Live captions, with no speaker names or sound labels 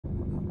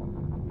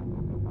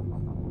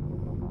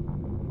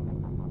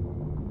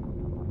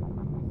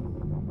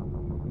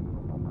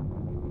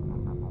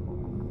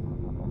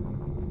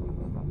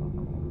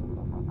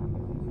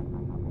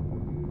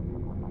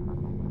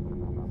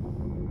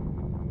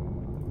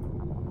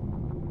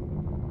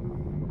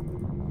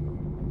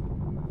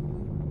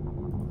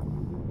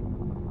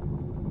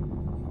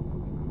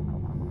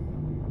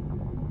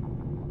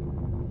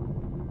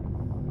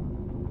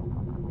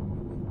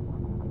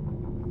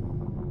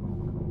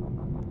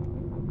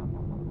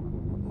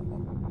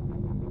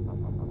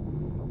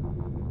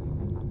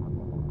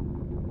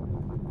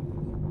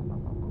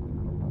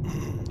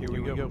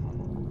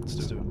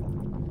Let's do it.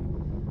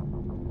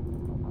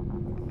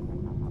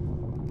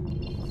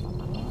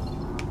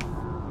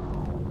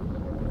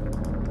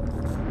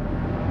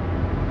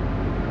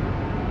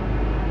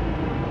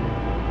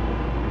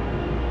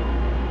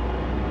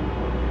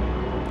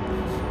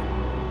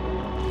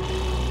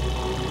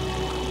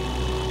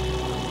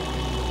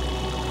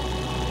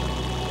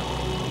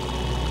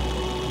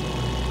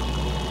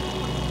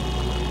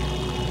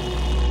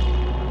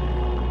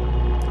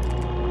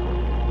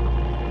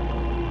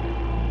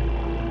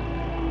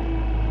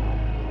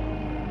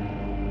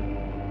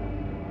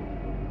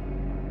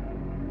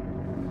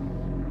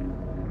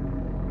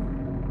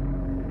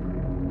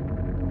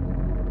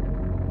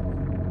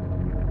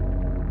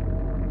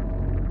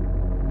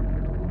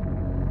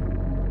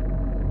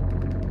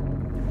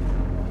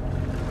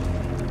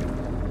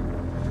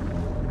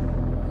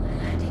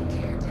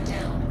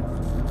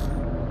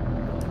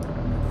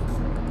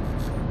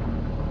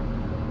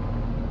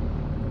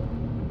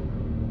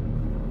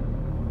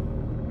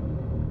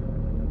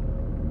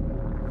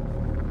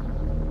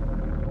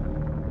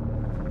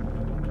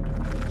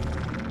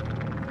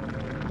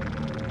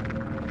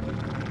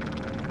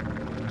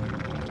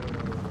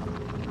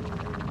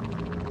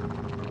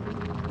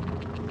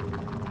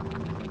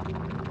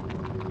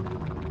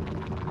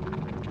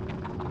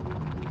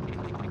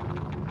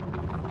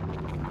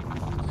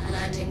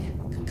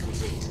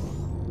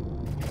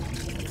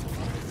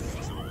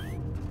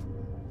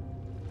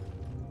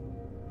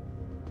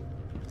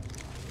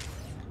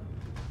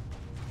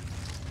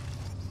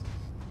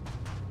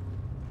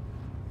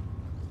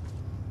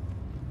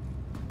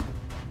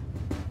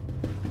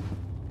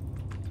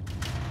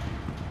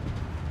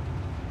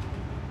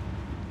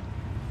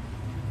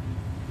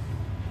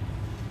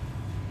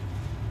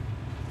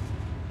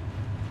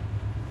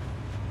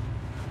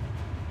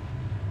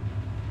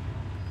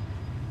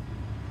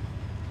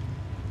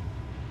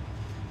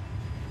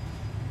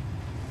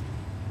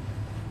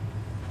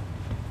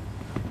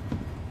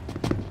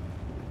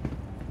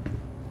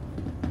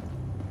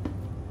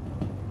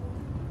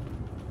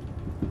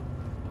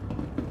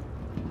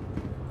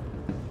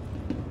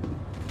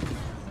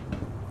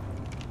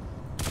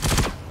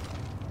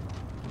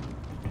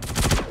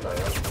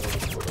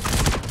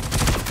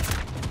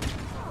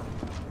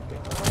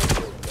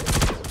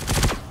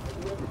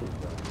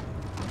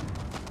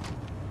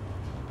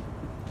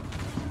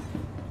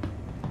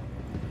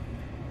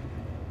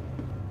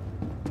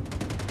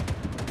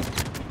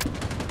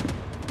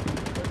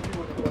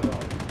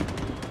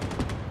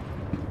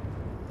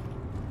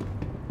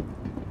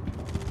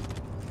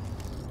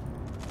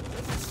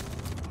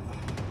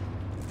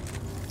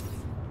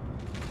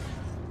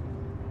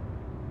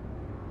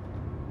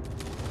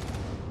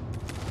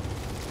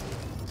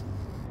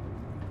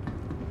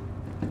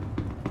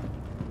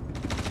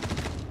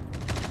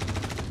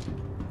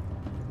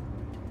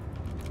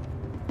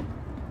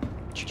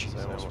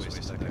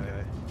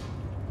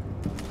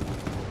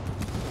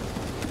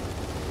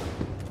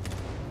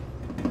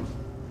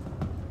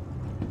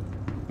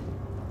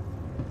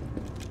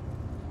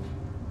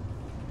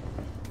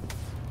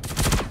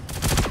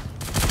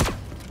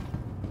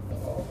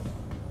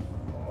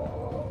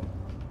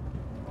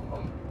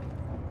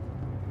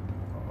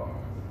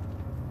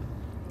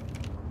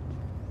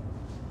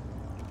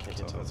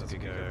 That's a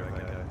good guy,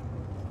 right guy.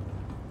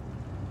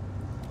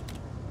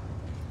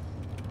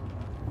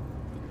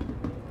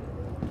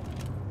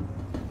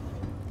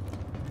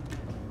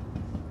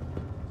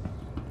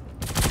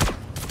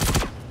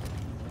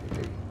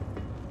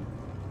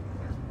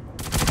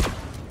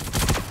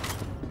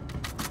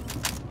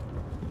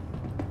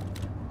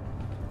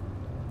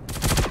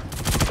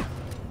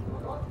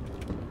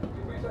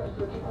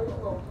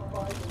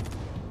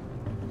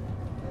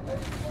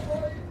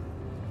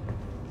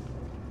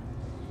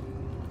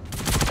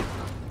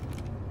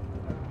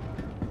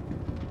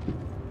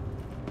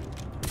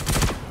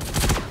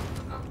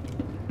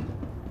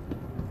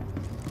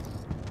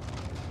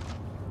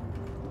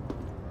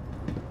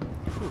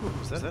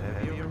 Was that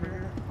heavy over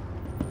here?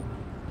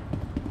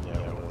 Yeah,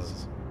 it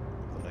was.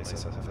 A nice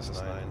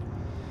FS9.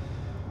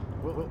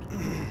 Well,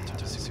 time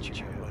to see what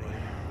you got, buddy.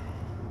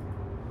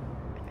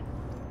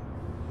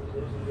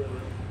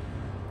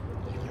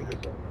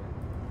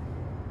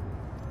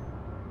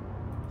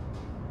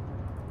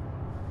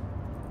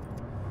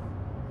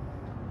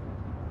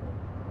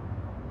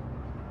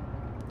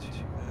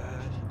 Too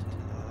bad you did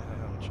not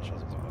have much on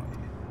the body.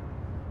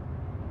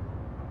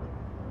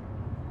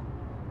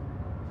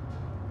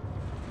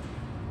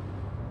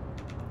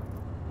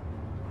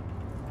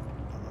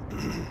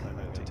 I'm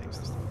gonna take this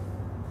thing.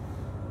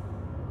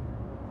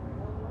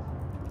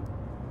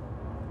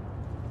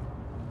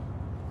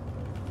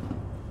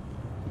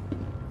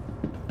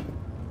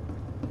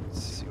 Let's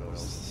see what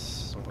else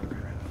this smoker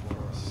had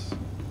for us.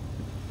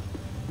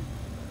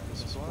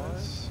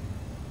 Supplies?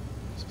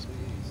 Yes,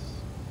 please.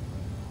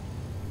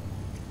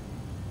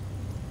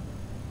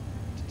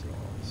 $2.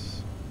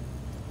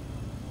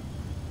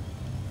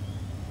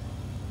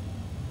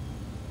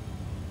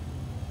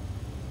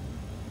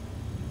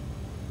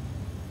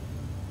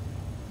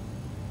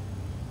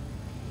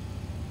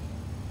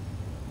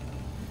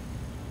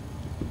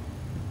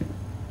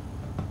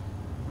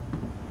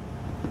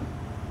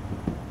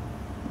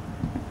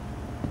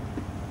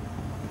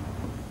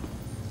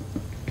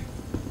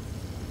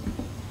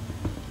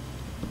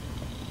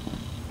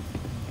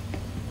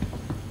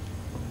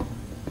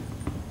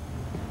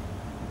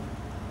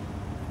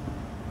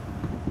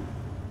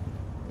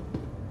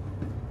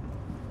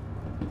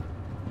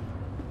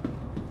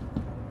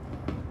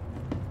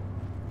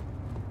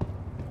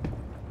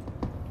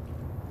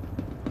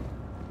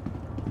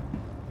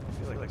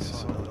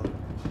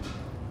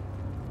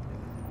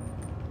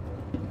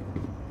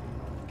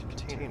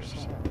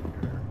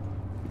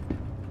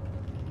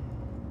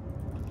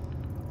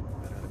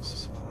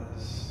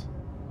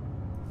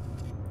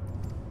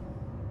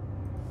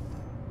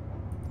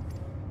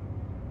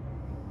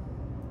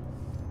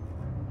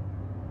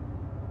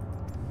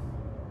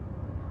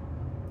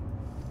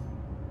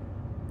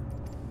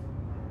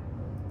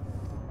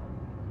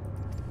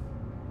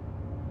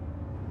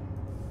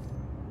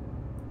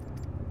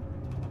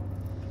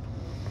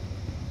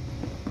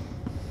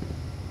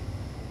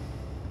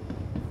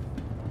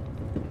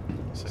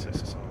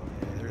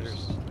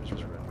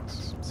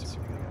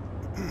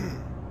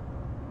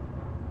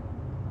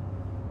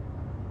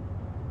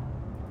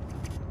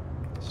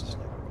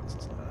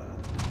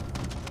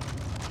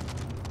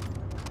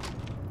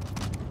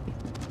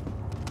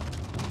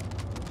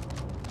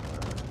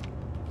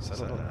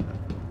 said that.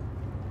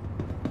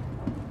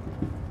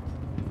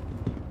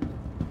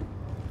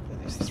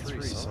 And these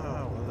three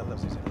somehow one of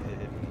them's gonna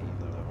hit me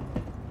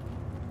though.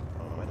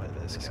 Oh, I might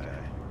hit this guy.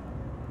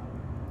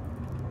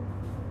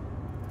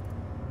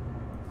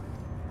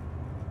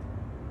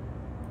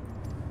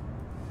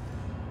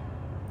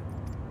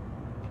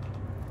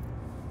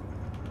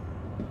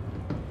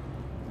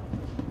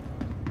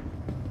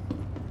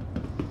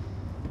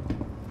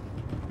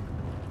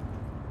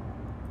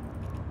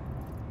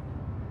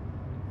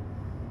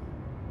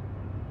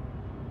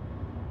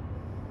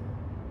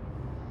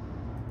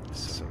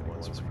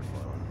 One's pretty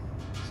fun.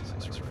 This is a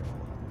nice rifle.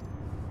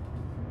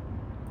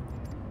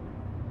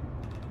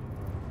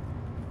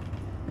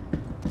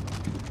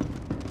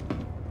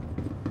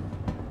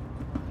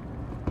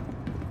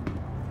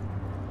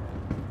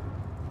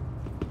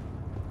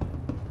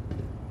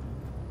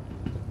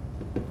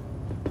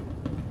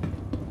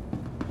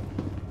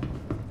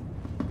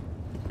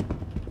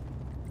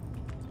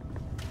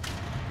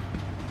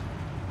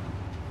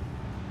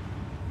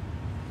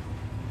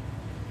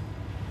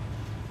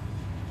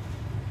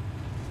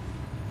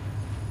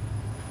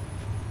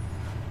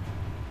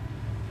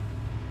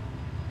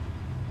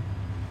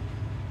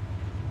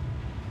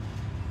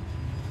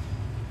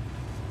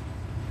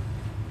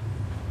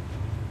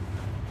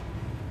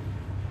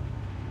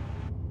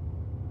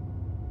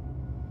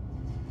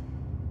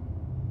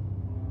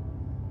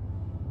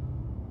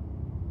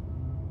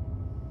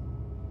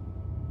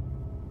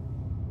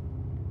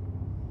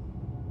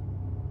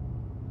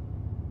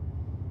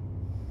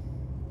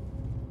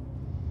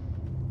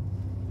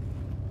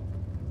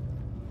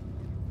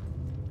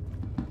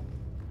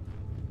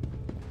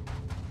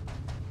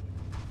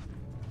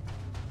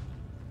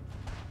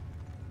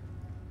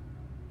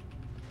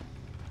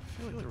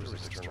 I feel like there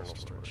was external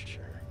storage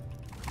here.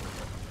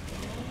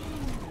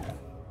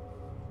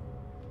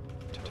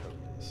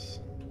 Tobies.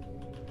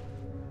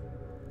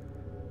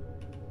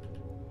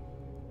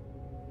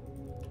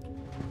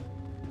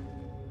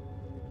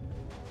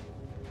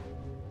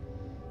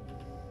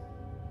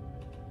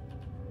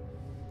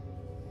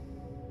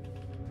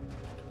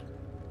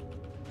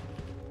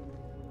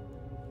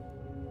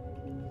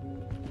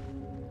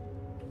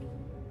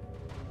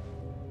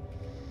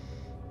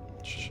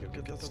 Should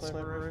we get that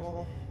sniper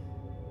rifle?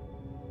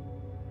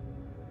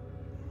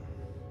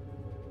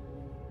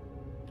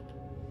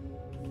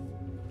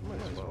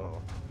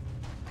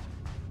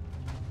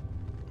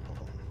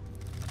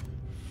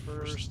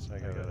 First, I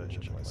gotta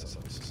judge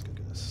myself.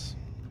 Goodness.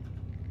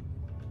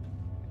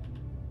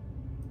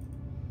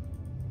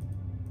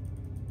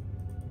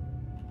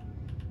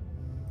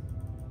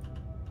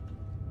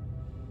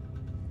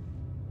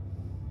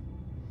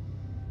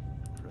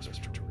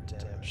 Respiratory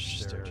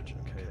damage. Sterigin.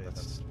 Okay,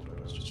 that's what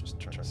I was just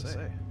trying to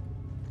say.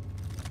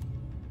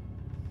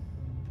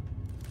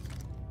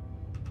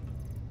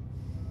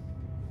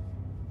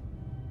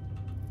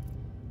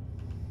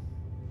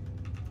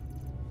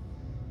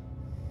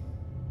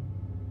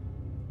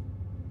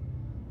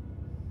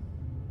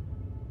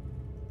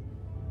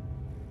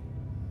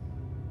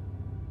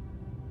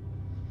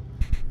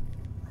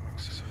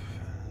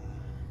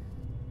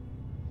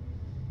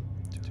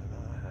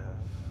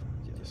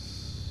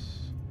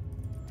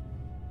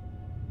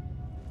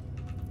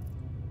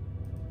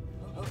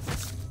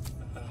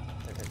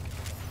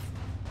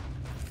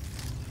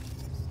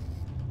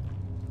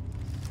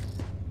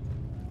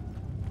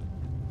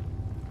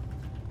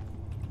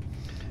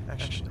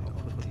 Actually, I'll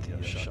put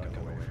the shotgun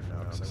away for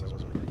now because I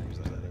wasn't going to use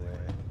that anyway.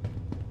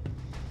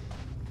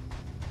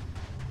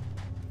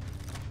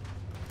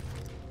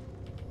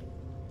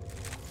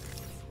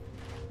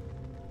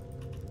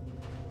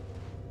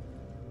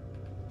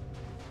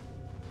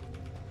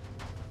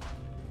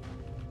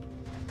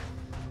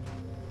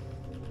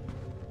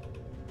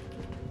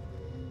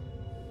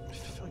 I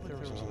feel like there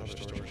was another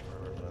storage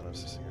compartment that I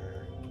was missing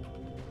here.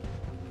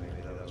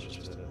 Maybe that was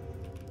just it.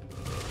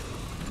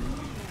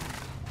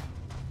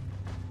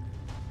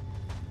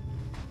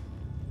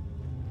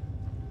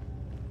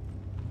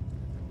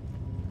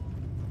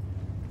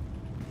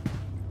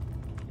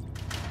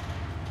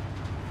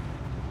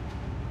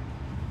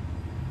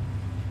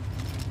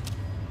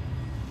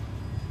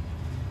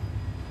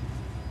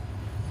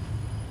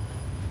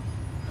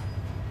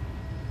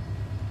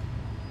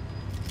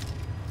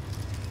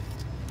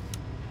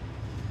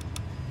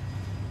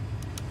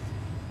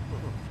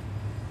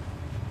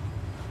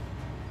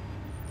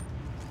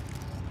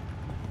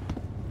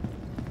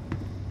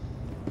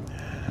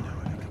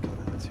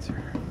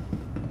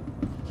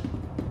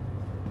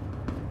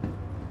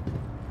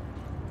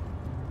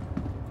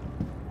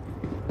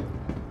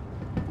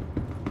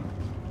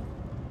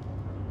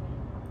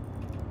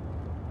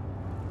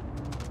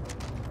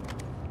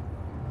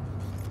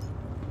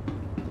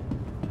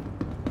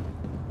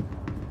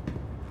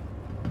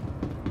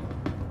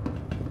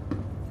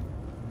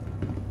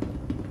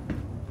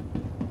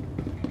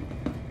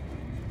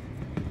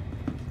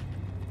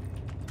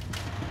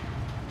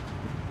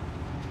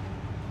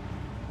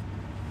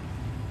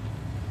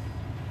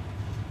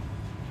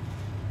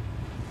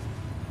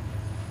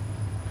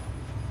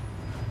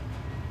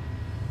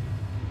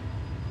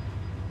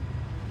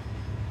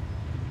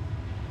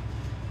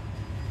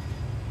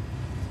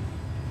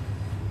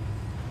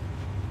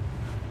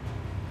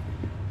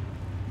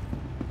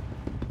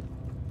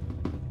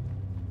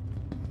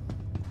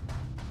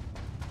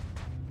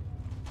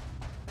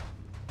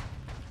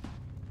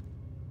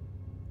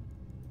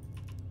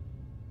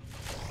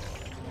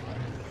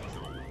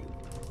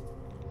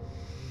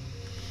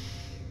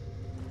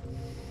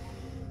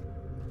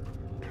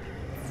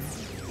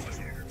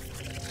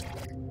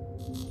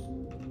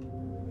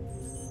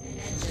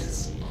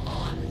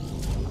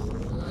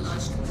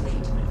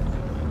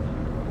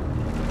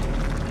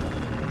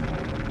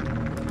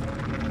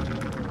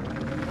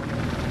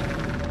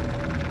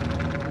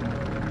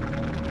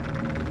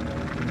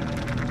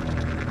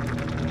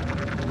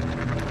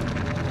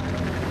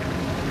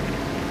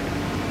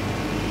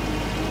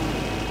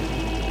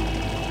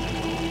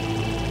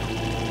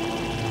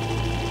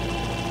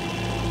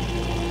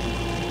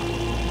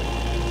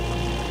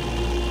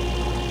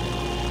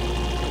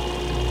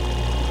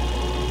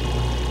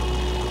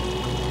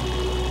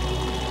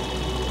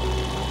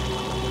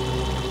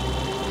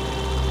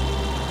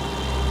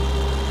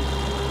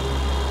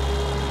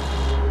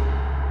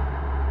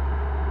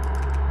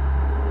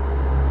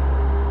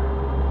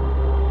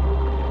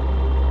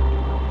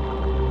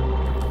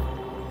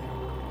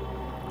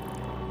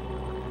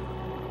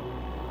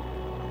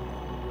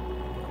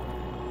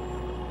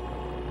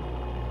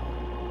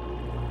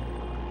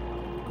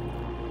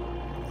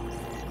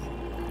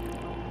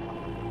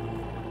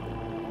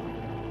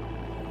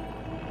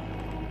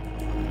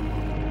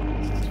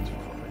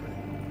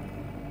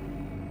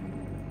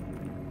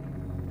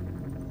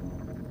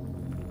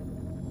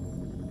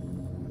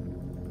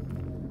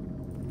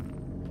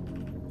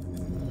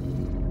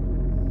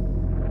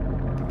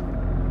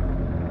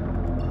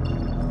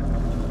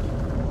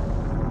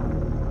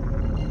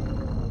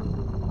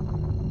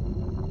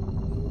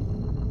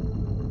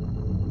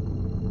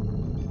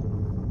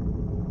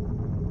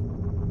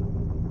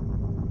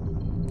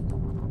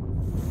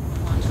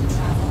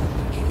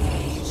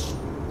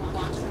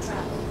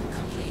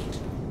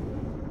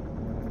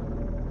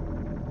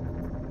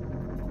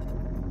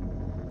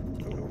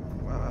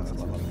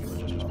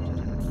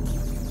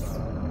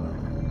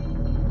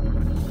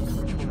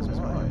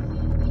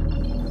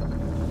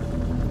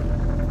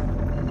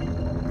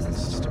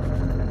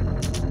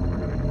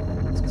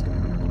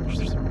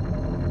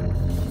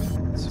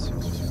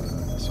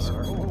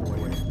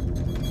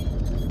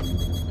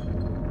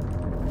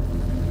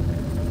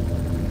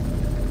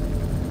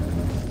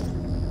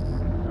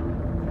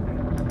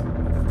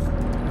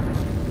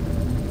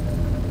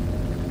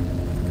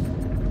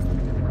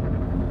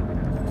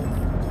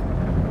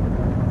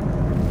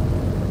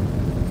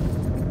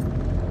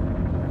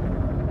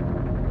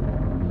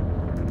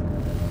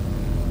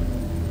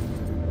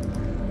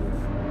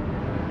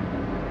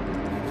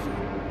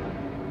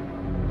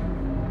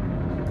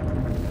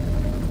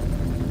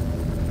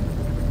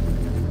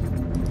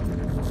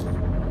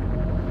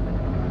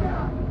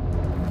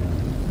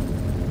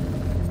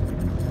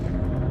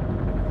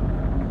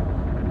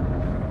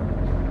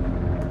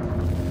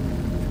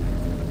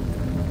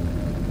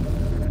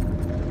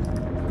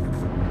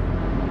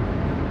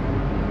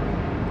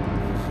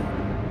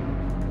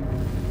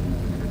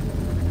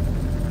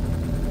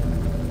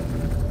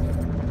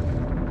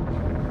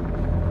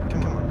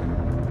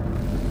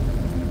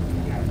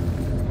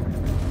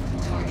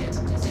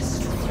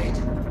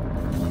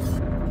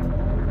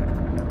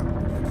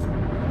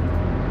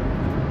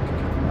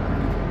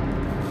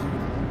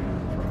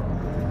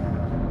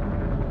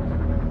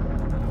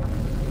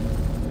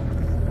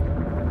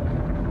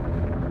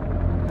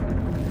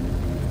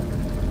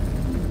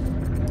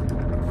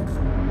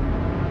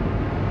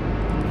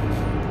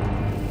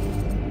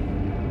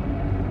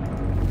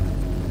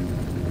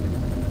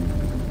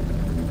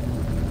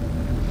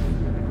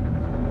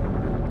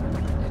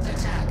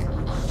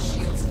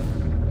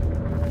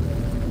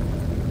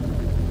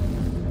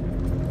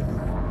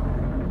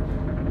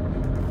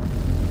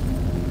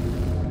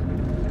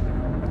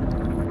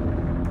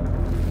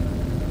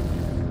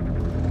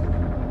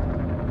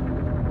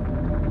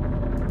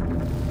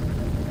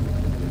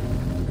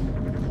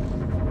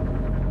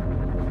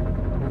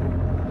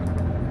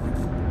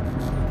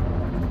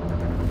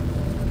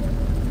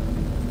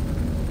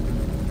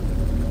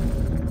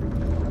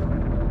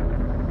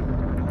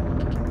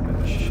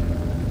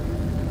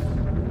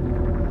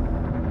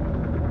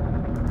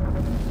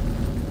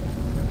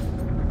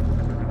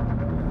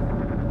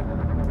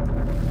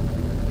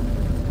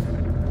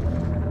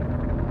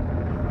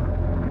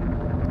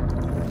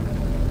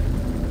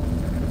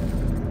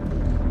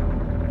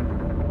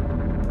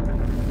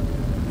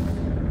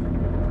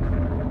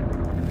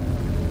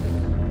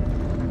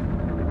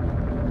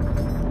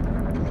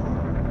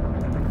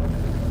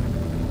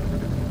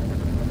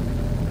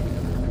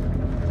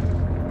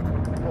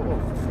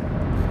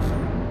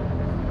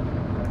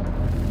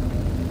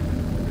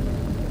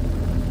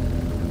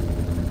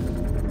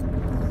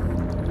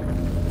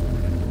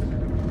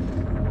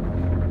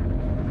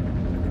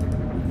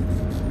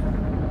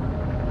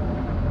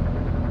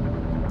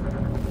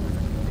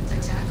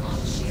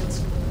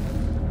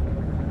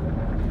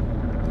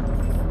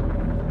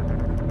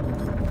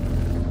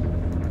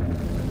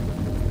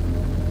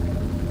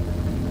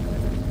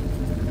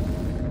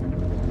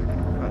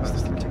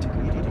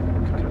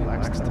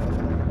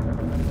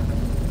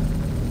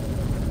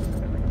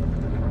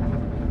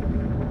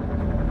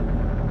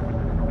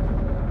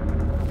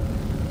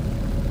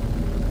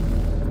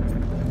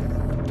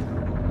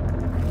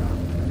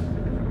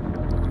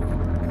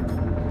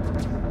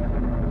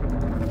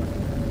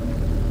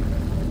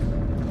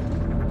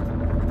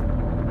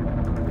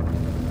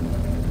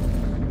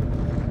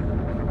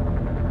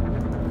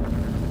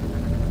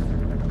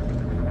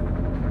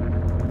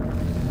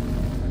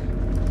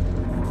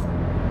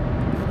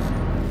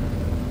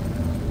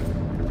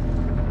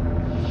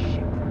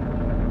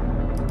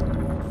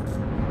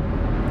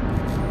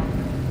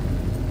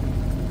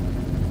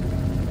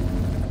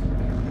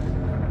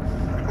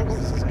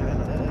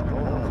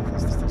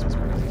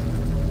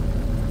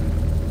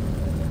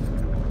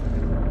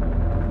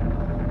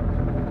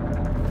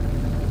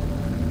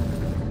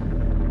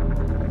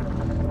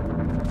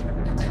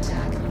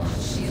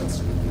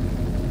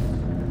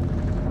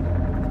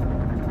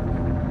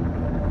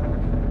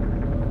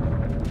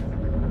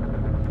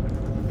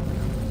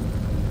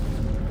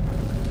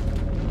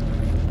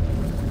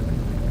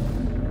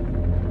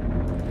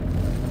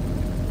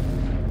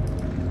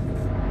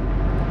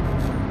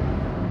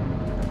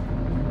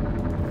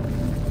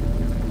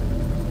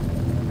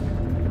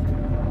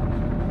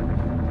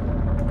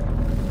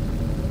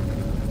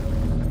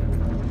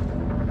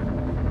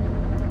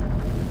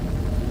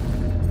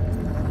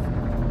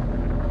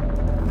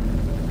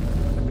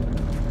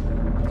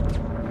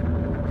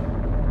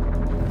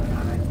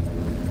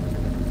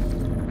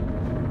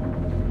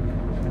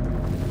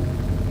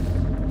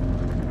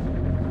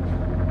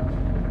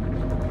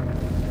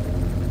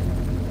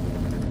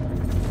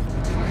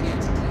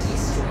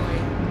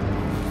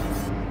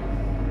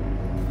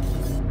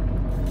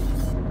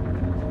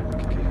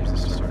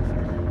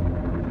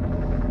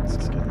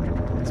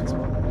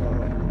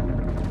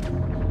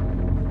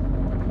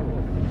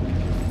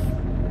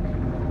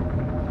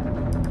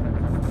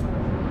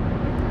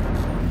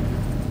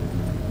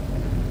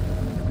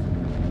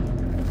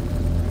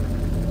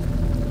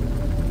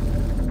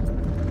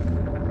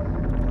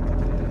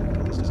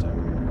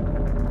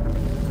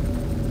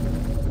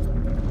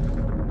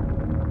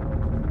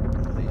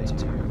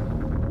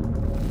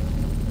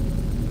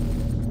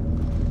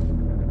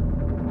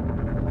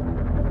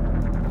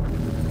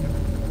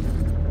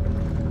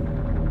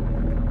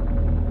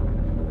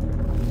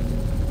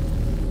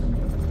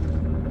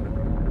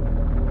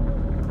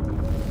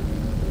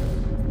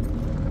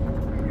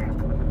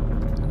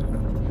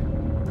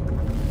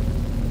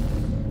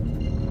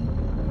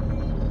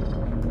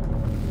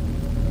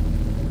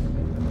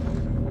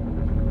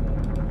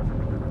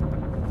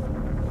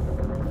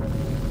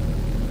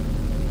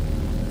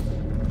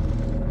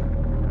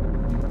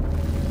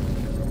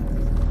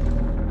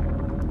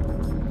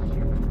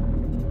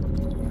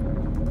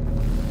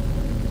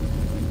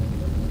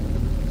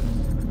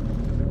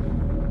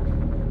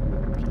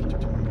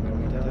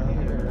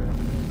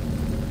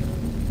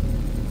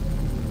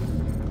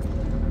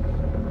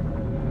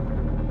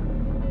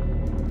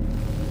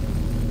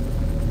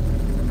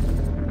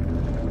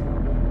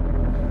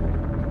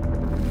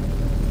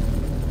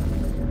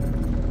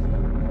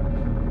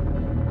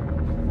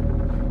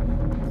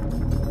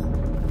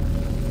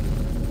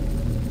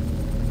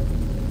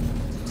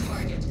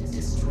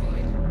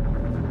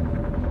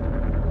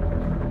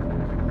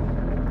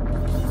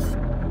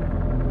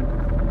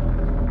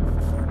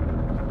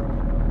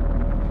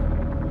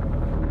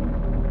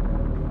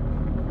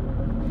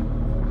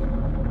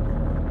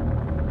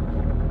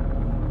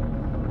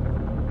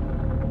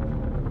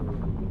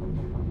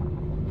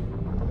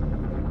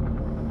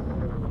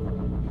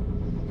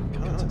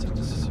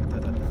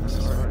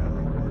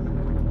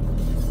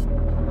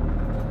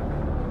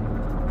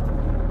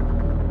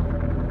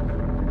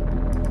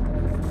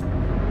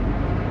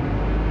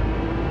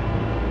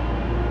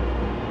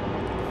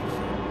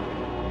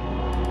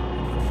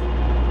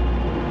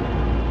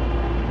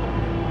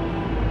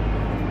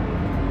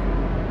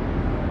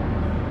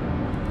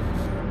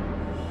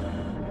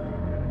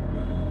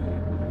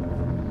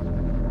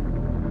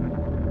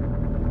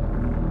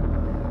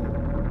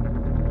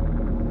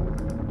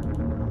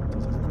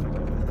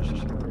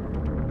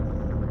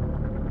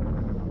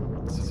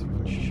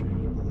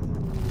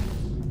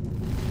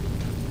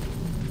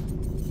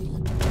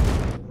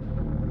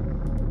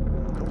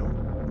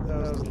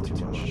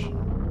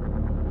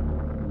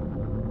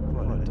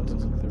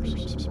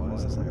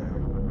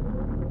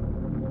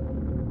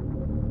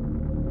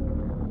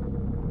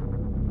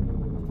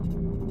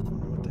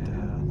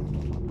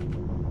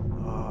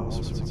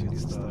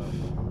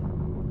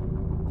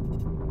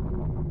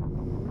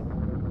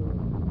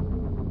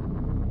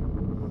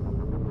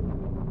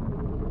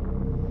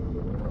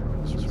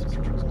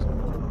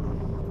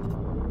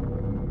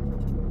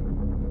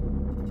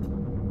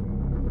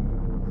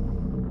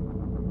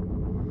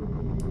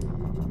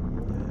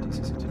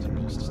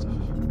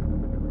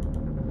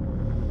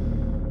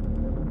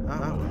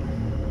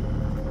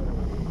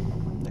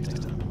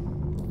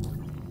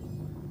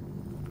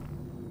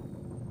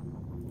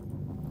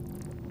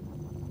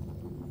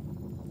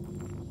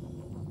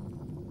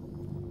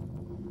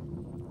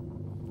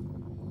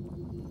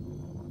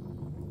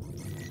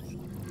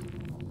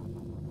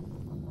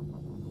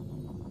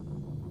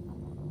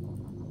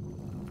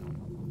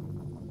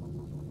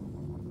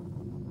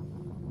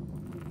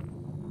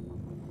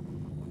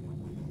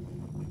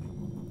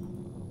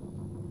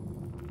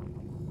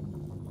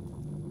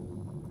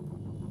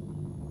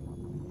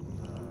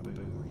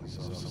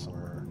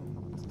 somewhere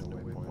with no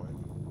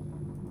waypoint.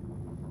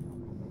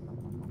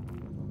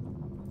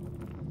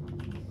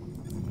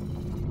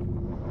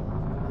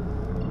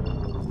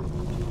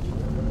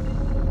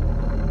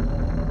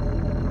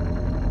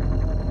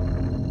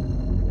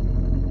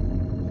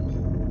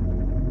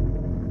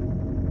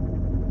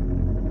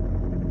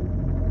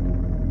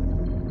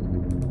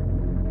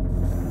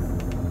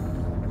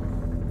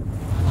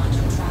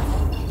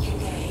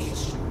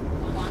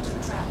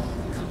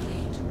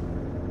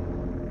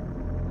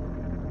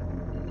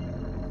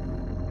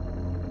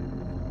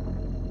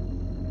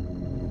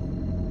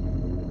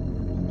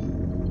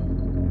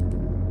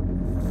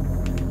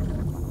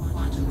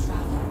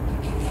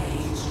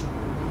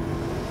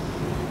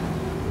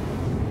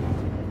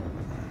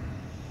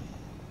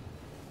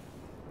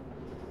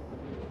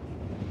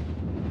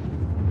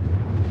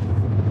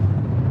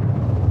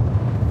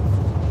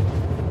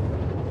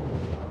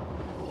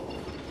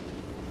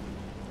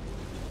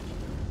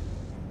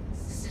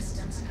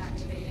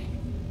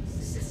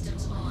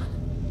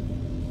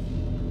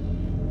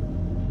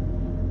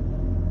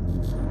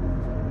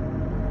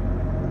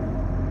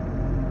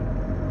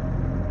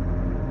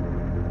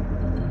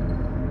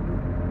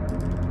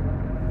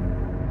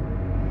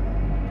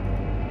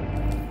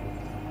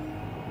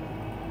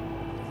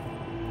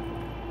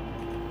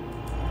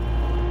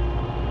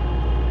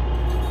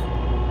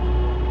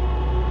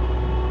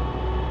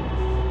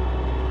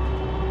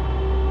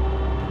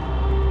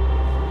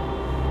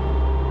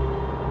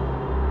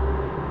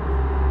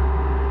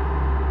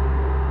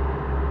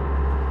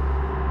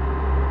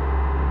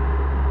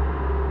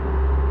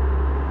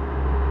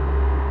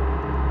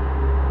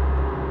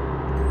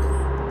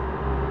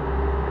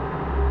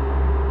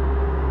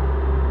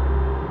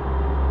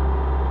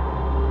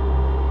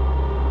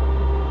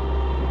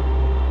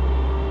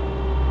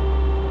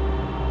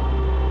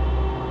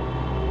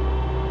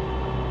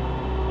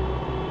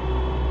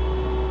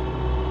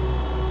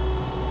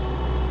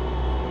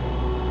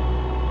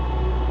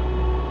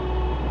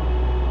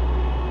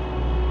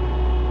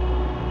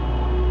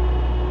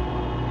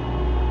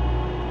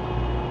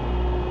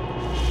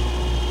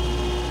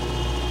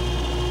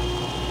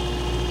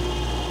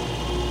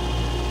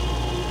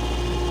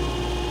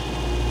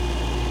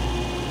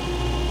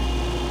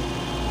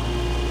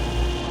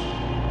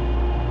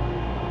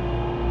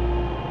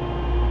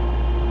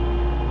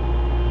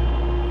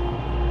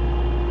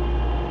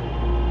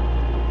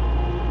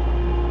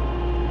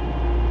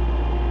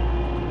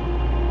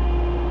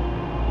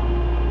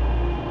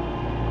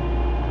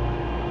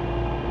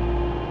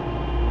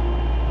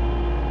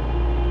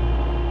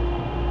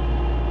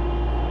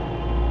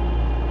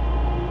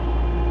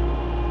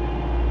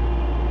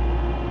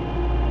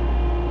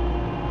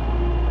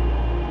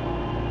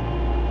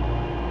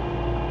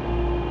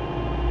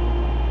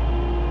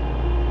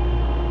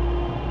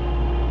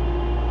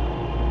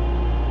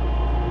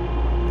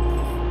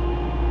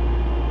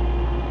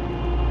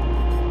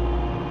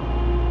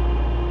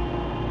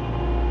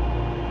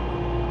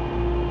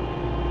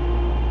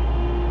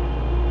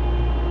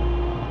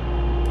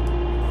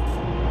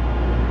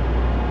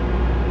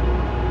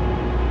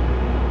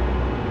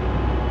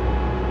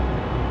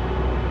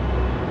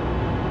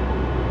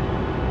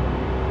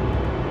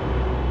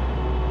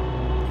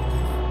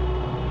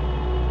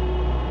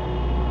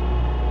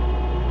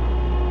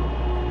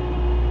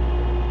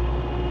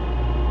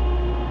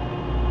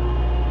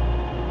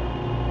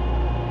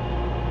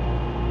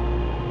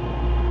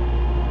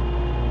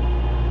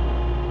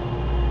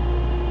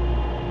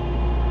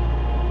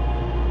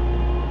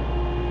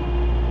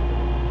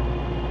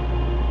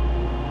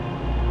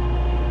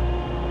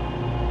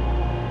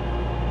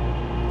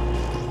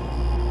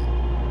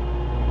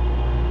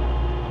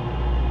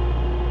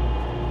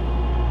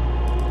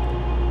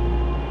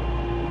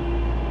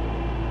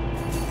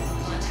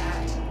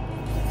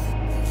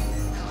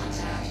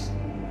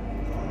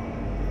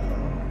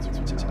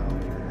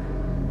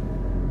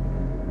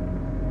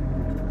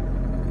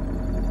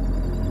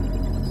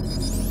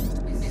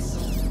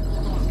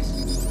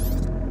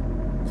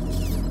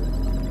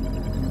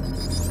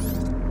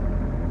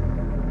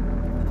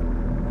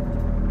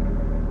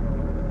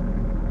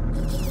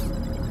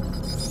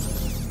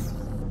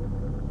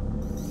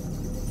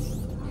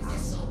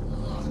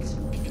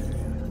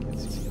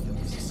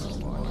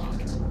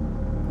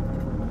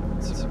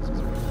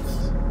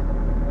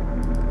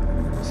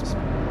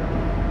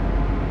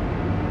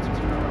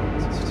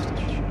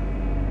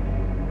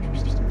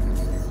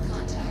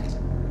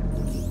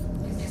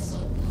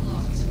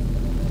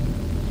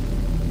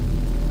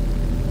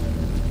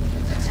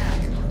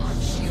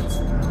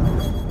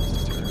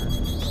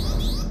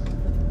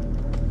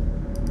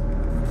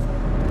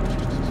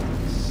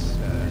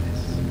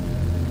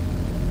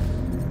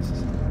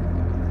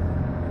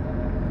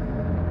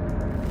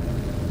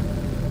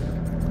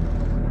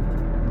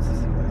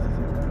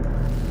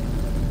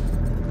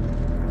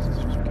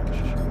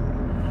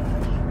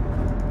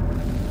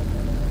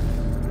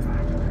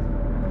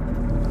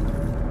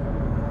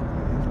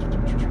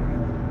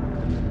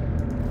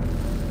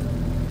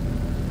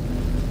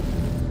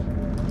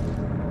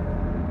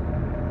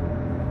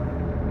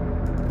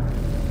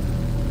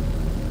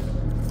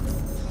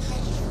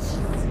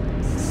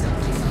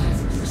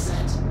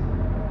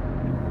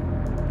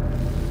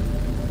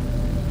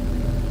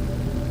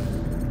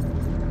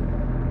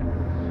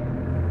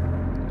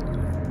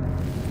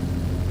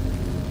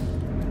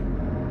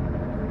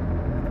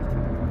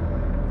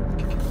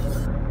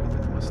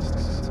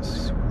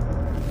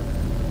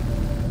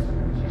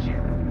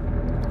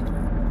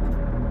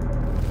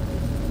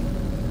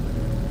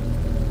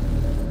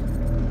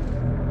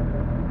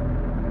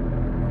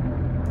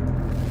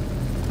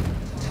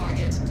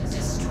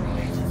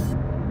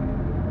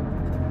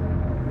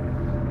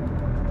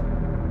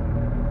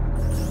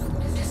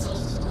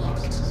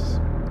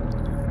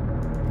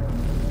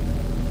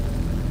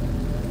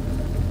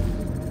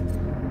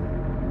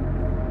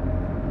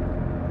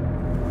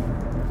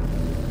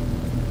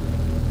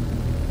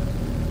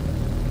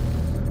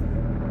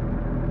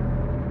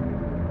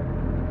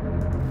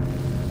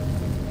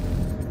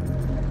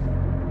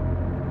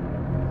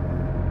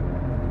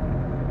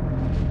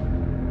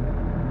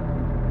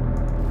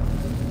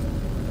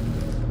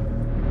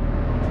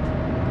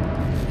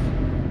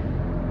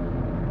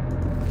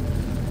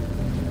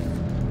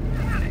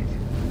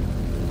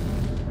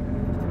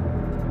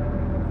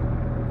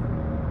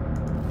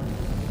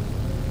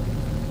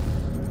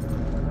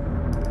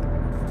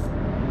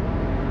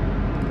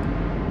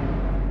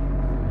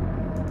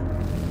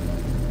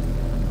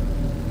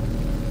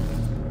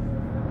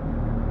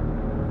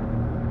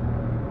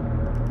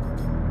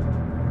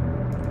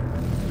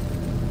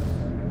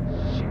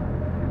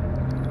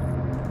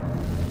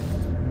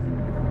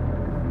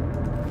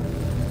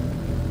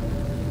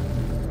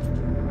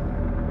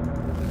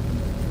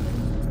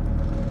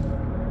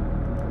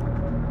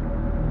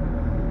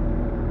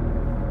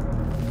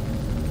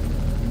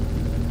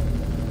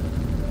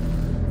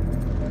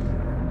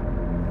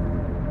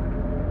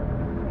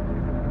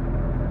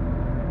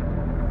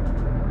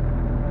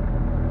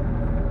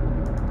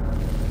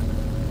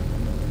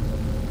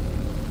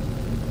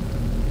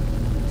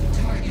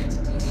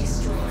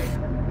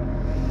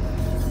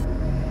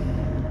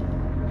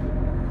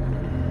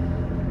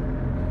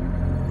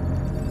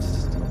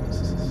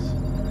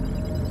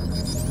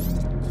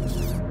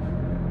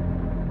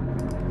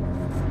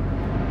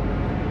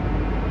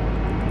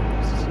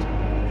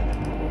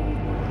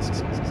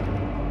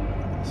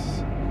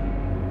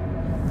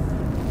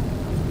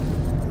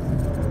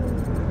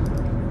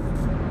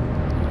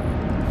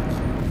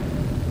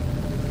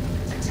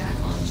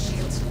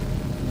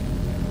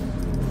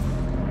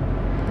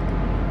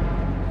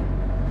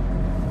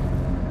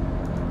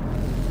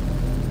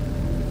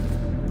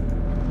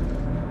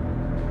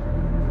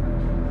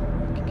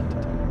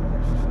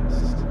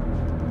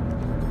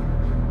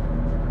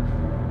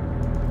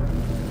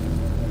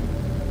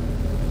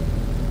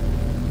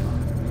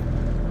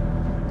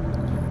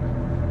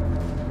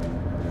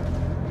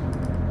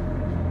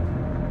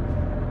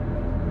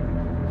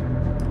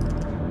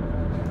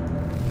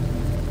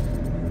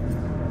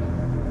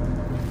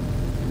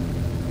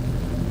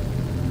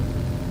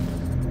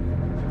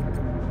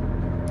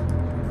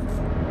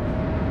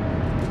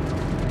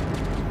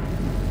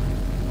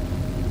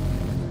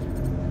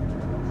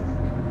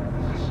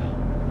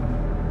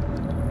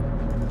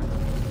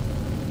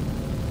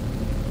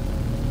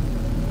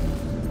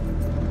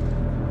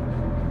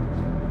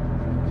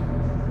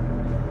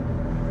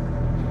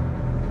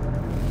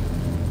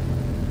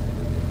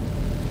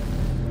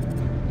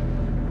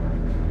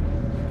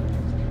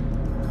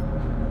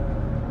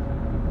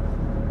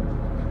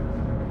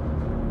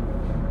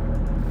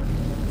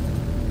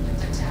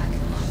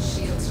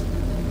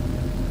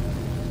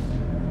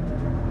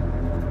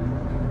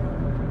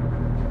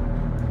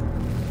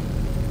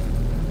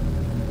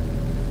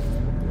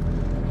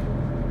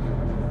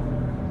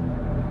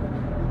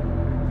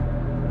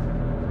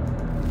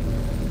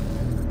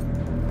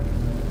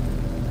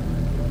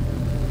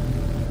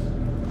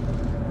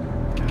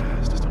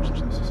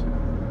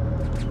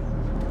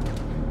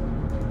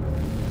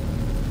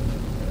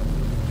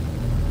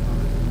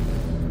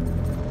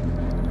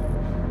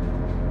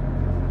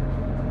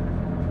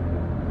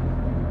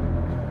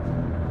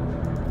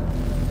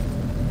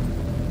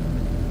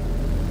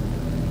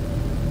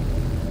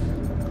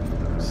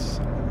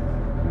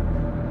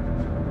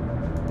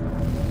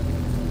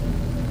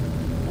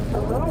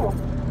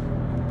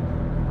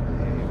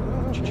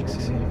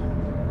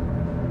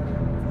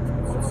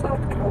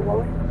 yourself,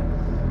 cowboy.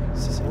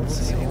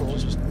 Same old,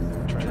 just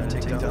trying to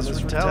take down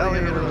this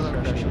retaliator.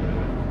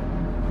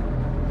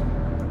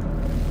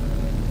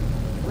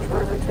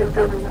 Trying to take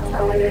down the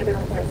retaliator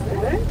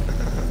with it?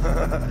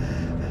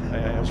 I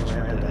almost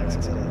rammed it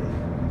accidentally.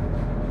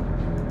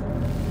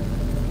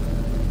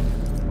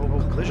 Oh,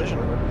 collision.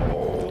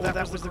 Oh,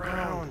 that was the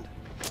ground.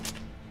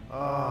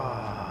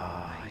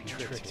 Ah, he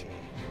tricked me.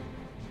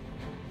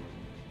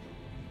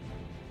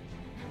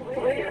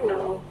 Well, you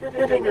know,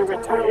 hitting a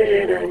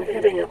retaliator and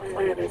hitting a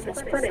plant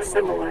is pretty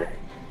similar.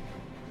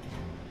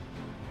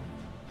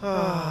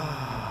 Well,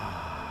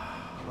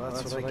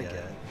 that's what I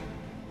get.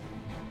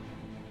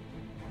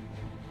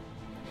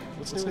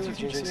 What's new with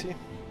you, JC?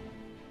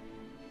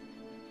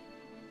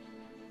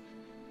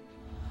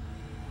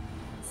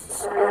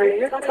 Sorry,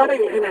 you're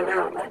cutting in and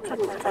out. I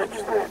couldn't touch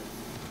that.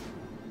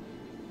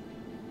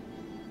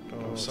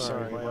 Oh,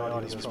 sorry, my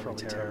audio's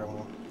probably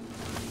terrible.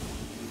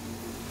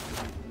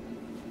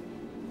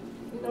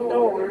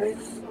 No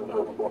worries.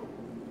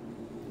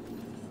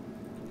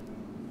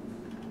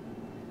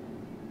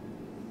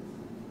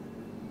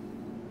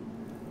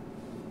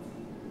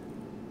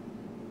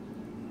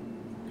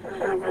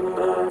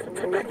 Having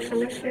connection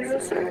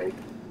issues, or?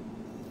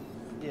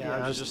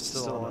 Yeah, I'm just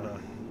still on a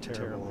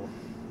terrible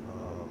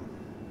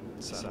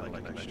satellite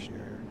connection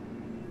here.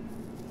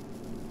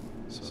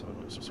 So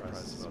no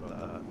surprises about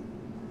that.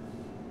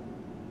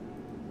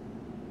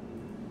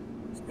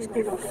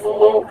 We've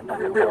float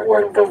a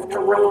network of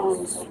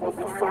drones with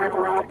a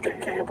fiber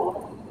optic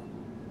cable.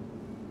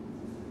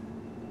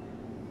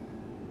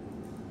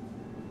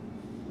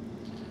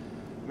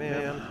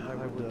 Man, I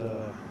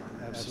would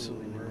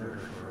absolutely murder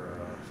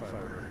for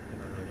fiber in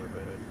our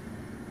neighborhood.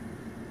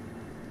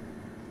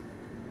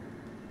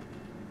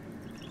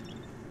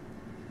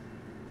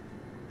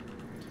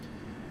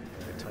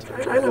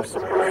 I'm kind of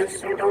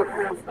surprised you don't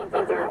have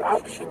other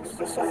options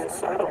besides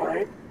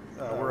satellite.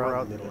 We're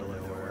out in the middle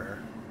of nowhere.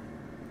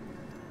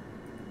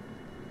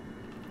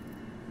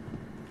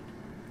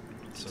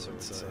 So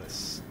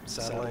it's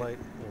satellite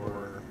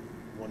or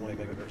 1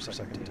 megabit per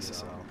second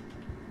DSL.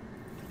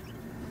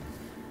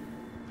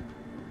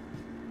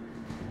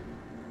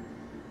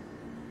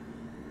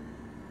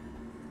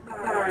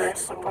 I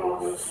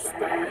suppose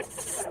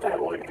that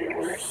would be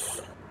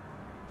worse.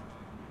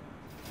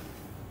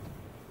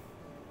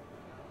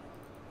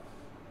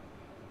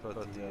 But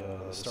the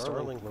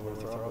Starlink low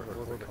Earth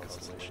orbit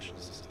constellation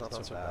is not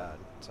so bad.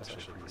 It's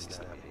actually pretty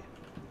snappy.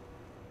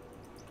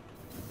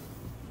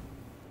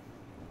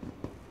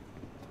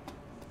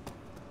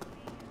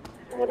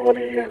 What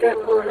do you get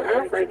on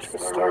average for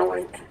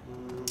Starlink?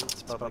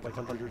 It's about like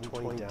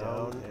 120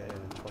 down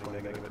and 20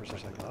 megabit per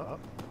second up.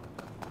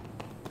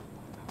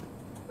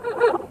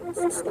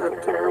 That's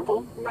not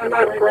terrible.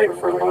 Not great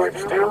for large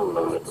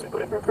downloads,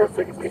 but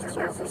perfectly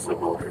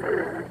serviceable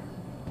for,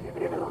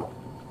 you know,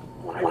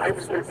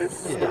 live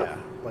service. Yeah,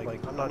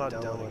 like I'm not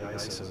downloading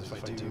ISOs.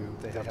 If I do,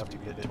 they have to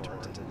be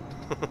BitTorrented.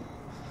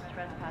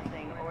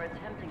 Trespassing or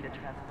attempting to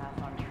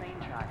trespass on train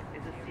tracks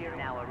is a seer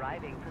now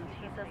arriving from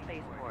TISA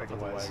Spaceport.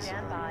 Otherwise,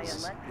 Stand by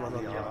and let run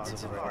on the odds of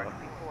depart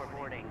before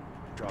boarding.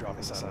 dropping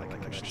the satellite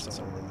connection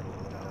somewhere in the middle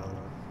of the download.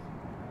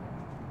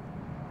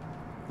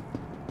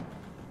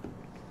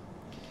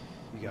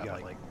 You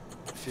got like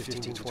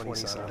 15 to 20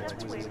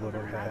 satellites whizzing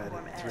overhead,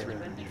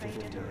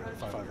 350 to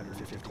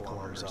 550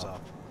 kilometers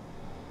up.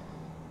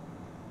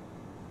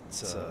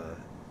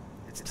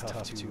 It's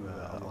tough to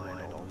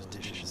align all those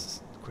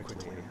dishes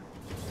quickly.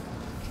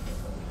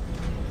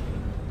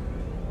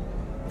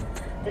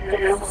 Do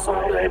you have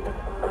solid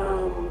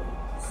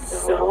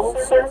cell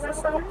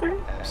service out there?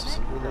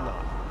 Absolutely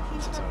not.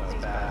 It's not as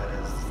bad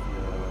as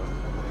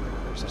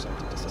the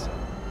percent to sell.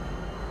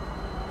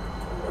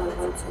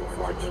 That's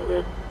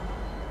unfortunate.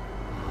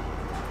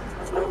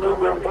 I know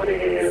my buddy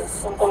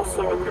is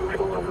also in the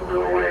middle of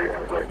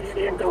nowhere, but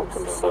he built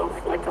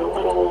himself like a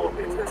little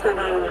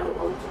antenna,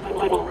 a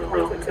little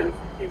relative.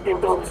 He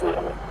built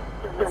a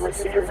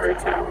receiver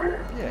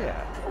tower.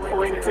 Yeah.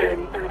 Pointed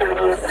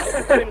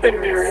at the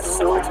nearest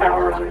cell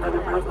tower on the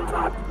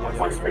mountaintop of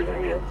West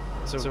Virginia.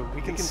 So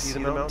we can see the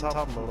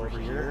mountaintop from over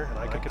here, and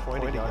I could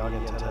point a Yagi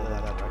antenna in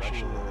that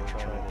direction and then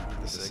try and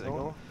improve the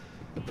signal.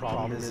 The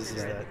problem is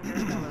that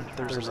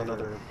there's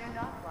another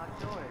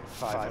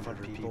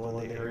 500 people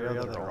in the area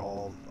that are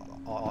all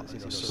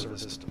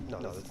serviced. No,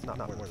 it's not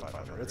more than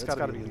 500. It's got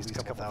to be at least a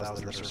couple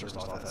thousand that are serviced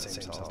off that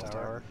same cell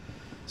tower.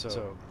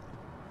 So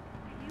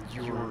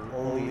you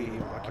only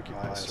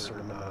occupy a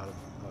certain amount of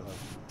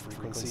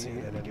frequency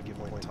at any given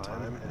point in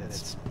time, and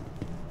it's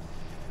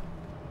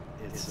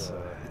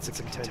a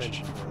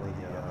contention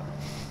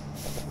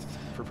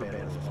for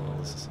bandwidth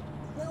flows.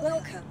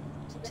 Welcome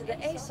to the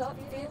ASOP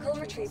Vehicle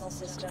Retrieval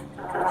System.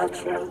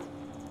 Gotcha.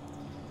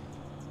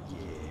 Yeah.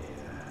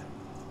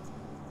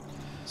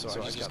 So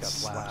I just got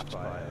slapped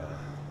by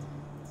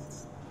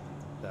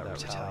that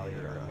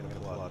retaliator. I'm going to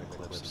pull out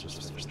Eclipse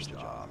just to finish the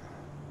job.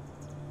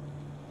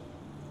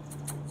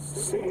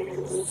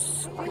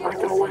 Seems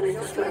like a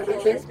winning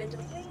strategy.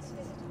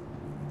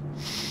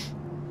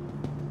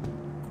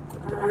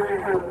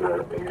 have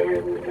not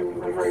been in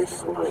the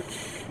race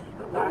much.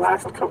 The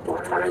last couple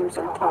of times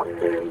I popped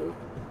in,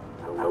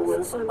 I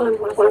was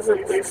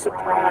unpleasantly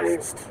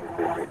surprised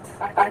that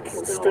I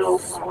can still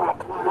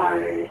swap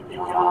my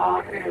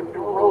yaw and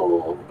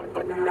roll,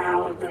 but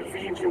now the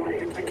visual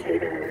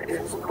indicator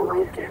is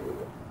broken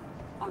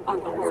on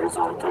the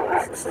horizontal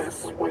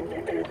axis when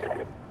you do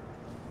that.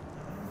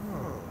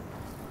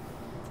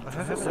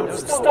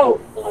 It's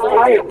still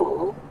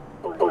viable,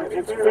 but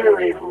it's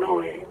very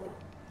annoying.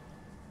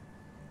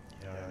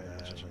 Yeah, I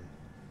imagine.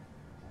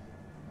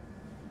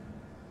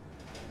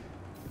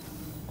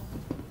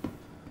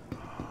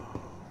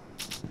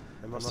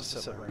 I must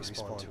have set my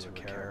respawn to a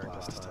carrot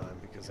last time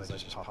because I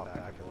just popped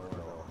back in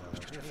Orbital and I was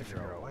trying to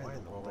figure out why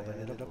in the world I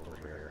ended up over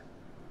here.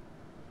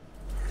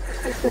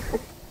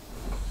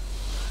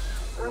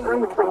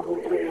 I'm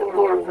probably a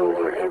Orbital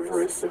or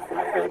Everest if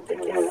I had to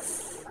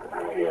guess.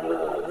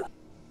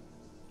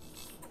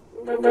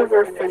 I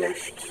never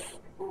finished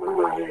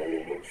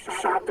my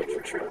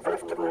shopping trip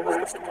after my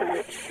last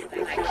patch.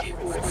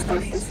 My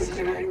stuff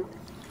disappearing.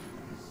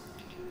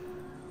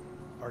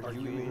 Are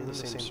you in the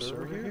same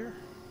server here?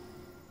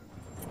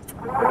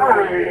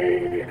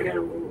 I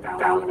am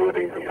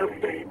downloading the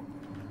update.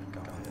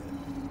 Got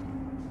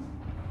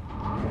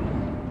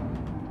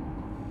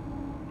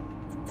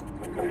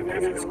it.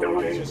 And it's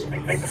going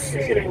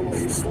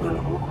exceedingly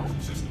slow.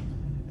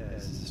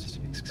 As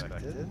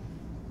expected.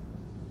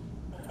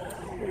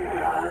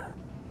 Yeah.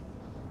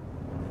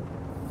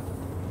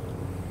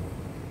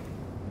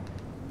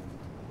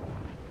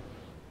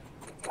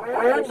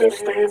 I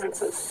understand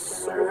it's a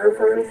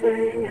server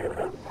thing and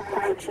a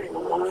patching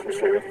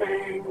launcher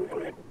thing,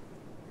 but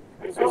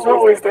there's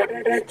always that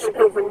edge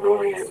of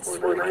annoyance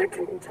when I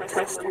can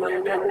test my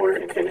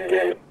network and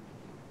get,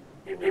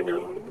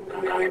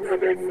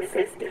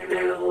 950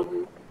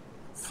 down,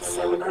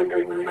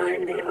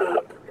 790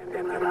 up, and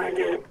then I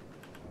get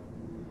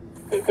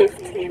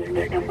 15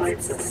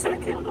 megabytes a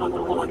second on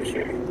the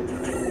launcher.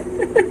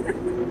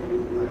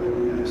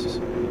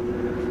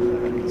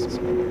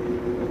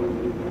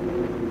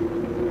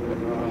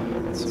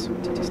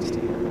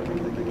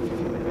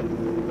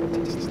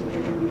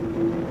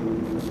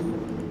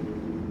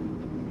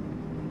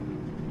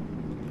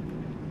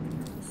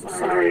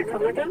 Sorry,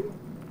 come again?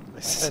 I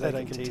said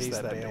I can taste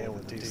that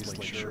bandwidth tastes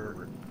like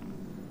sherbet.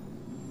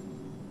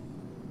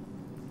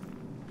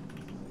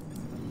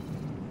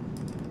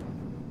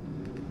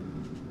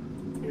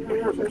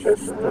 Yeah,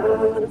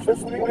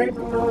 just waiting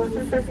on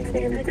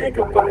 15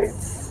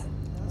 gigabytes.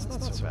 That's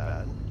not so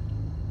bad.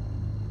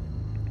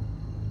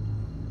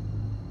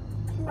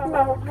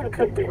 No, it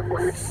could be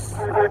worse.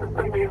 I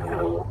mean,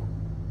 hell.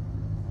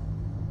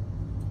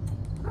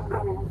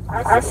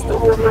 I still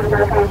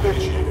remember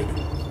having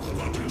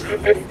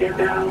 50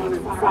 down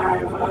and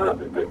 5 up,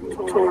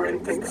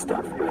 torrenting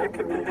stuff back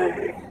in the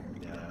day.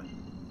 Yeah.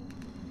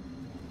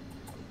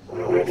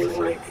 It was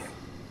like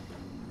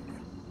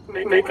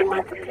making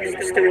my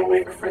computer stay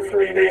awake for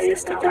 3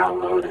 days to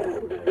download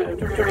it,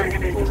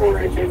 Dragon Age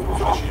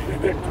Origins off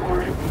the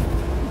BitTorrent.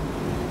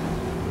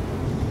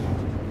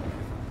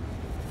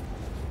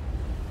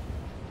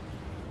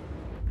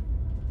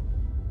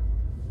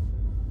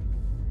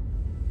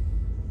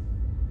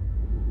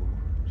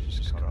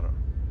 Just caught a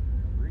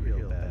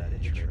real bad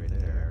itch right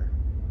there.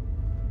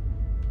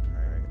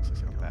 Alright, looks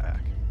like I'm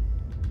back.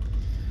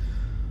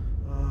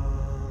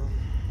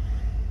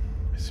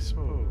 I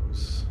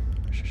suppose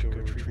I should go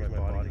retrieve my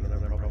body and then I'm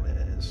probably going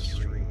to end the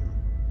stream.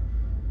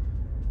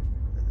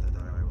 And then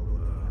I will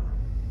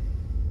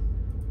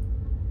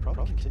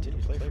probably continue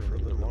to play for a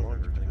little longer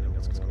depending on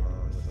what's going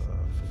on with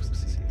folks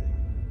this evening.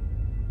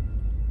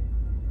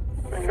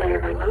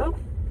 Fair enough.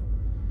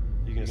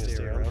 You gonna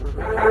stay around for a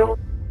bit?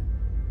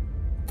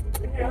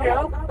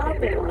 Yeah, I'll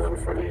be around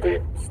for a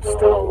bit.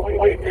 Still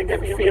waiting to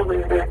get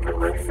feeling back in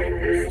my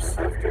fingers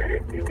after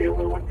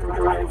dealing with the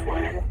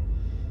driveway.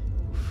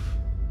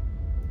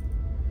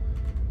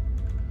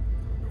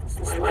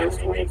 This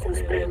last week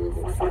has been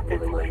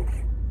fucking like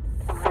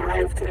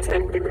 5 to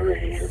 10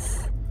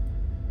 degrees.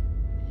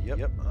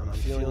 Yep, I'm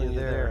feeling you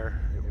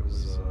there. It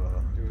was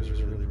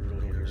really brutal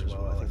here as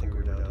well. I think we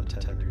were down to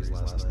 10 degrees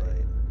last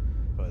night,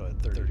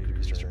 but 30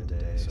 degrees during the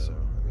day, so I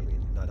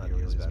mean, not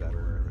nearly as bad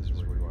as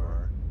where you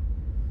are.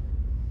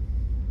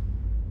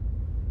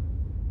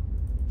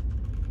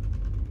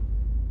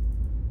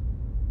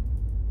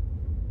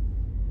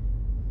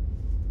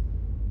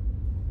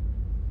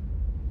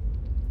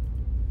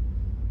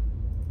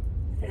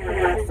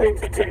 Yeah, I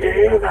think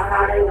today the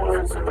high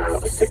was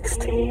about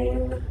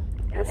 16.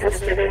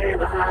 Yesterday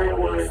the high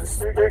was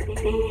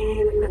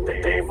 13. And the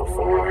day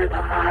before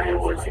the high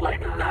was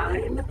like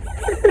 9.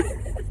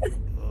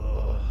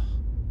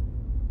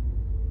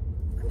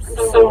 I'm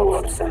so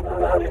upset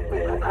about it,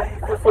 man. I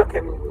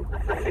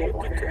hate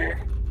winter.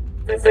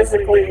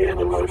 Physically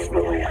and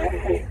emotionally, I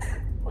hate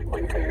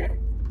winter.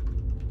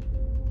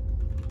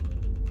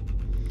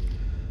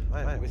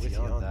 I'm with you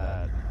on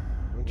that.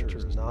 Winter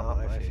is not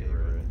my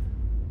favorite.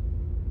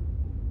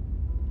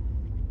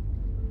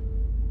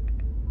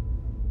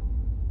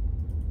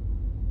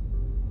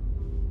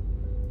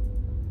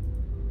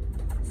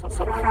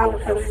 So how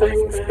have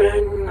things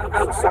been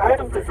outside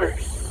of the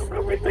verse?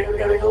 Everything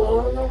getting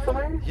along over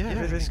there? Yeah,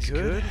 everything's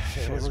good.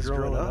 Family's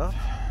growing up,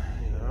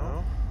 you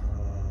know.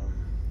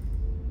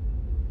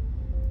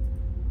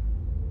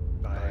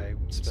 I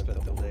spent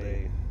the whole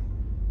day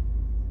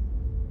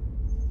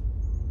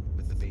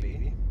with the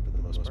baby, for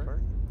the most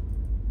part.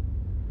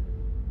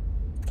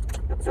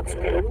 That's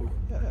good.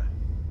 Yeah.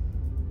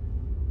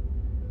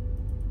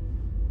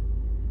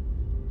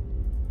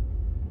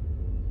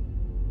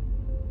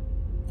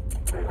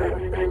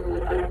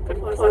 I've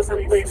been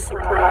pleasantly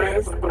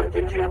surprised by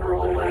the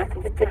general lack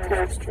of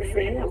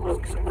catastrophe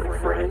amongst my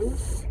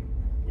friends.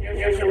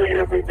 Usually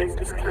everything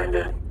just kind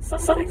of,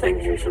 something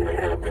usually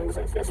happens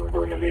at this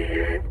point of the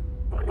year,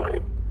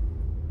 but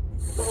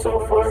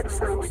so far it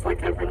sounds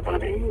like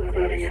everybody,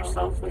 including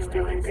yourself, is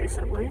doing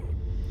decently.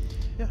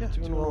 Yeah,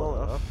 doing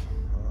well enough.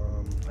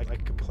 I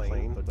could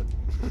complain, but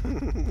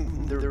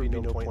there would be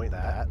no point in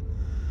that.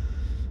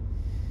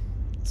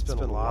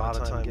 Spent a lot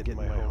of time getting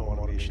my home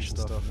automation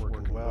stuff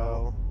working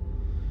well.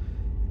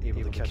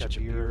 Able to catch a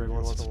beer every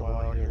once in a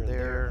while here and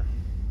there.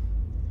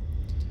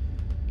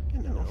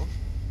 You know,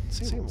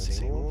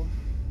 same old.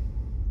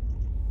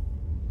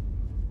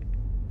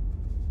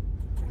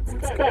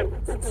 That's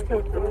good. That's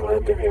good. I'm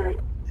glad to hear it.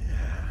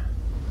 Yeah.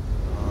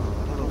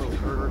 I don't know if you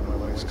heard, my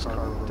wife's car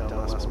broke down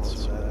last month,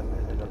 so that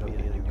ended up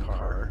being a new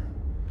car.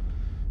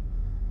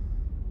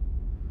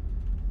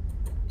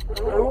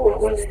 Oh, what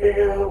was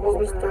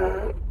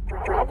the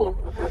problem?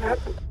 What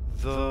happened?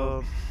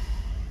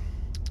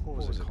 What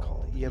was it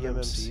called?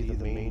 EMMC,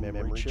 the main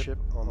memory chip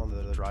on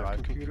the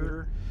drive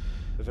computer,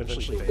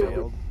 eventually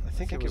failed. I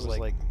think it was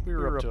like, we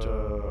were up to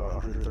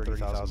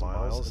 130,000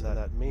 miles, and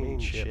that main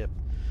chip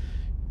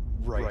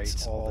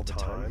writes all the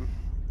time.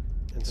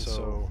 And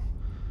so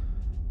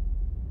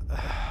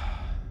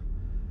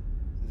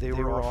they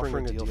were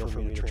offering a deal for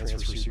me to transfer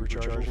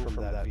supercharging from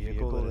that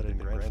vehicle that had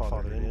been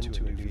grandfathered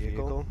into a new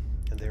vehicle.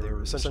 And they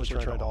were essentially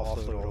trying to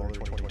offload all their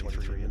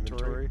 2023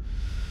 inventory.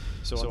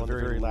 So on the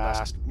very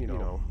last,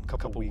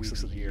 couple weeks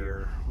of the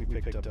year, we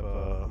picked up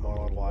a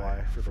Model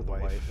Y for the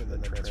wife, and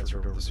then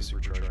transferred over the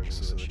supercharging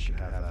so that she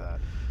could have that.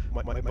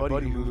 My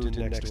buddy who moved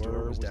in next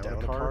door was down a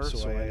car,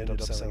 so I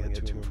ended up selling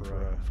it to him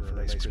for a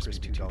nice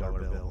crispy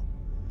 $2 bill.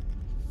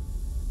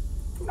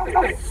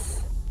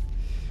 Nice.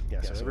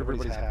 Yeah, so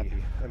everybody's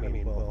happy. I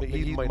mean, well,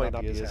 he might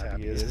not be as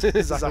happy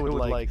as I would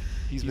like.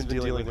 He's been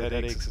dealing with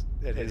headaches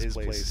at his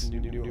place,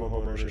 new home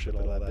ownership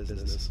and all that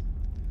business.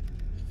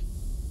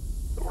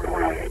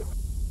 Right.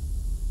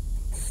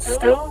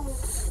 Still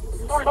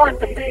starting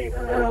to be,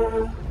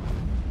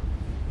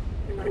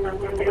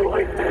 feel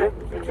like that,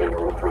 the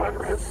general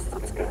progress.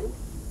 That's good.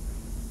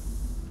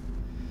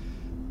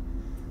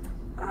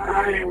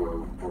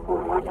 I'm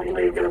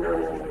probably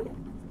gonna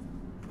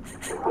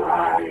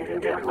try to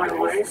get my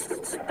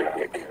license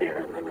back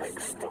here in the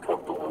next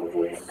couple of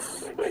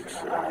weeks, which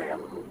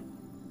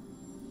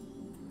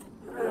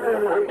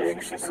I'm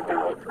anxious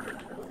about,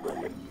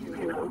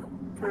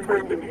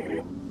 trying to meet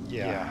it.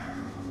 Yeah.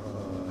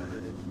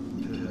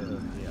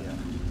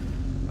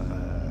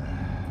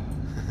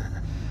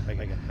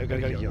 I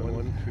got a young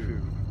one who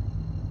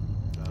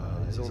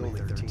is only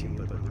 13,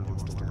 but really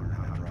wants to learn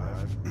how to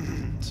drive.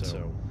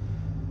 So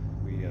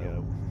we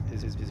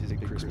his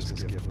big Christmas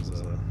gift was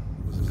a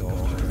golf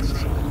cart.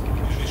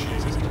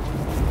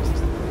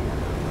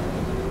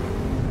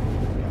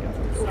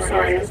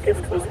 Sorry, his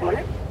gift was what?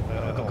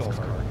 A golf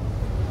cart.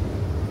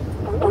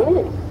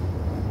 Oh.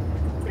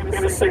 I'm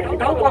gonna say, you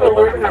don't want to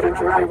learn how to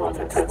drive on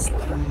a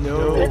Tesla.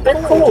 No.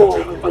 They're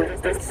cool,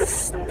 but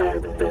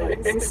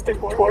the instant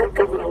torque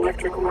of an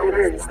electric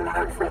motor is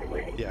not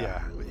friendly.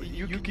 Yeah.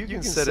 You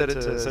can set it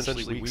to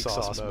essentially weak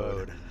sauce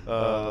mode,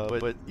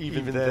 but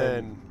even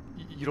then,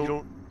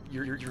 you're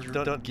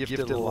not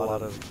gifted a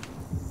lot of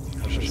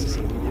convenience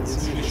in the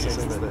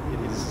sense that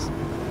it is,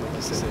 like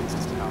you said,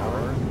 it's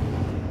power.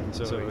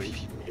 So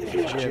if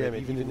you jam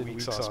it, even in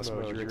weak sauce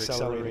mode, you're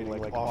accelerating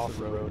like off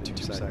the road 2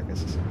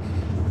 seconds.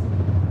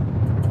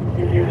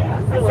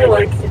 Yeah, I feel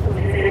like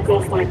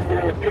vehicles like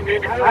that, I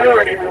mean, I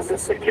already have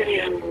this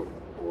opinion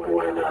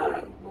when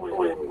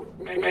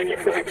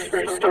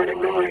manufacturers started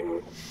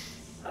going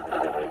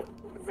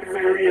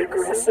very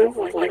aggressive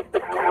with like the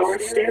power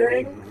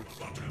steering.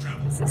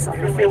 So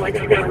I feel like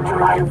you gotta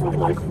drive with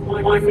like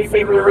one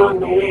finger on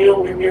the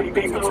wheel and your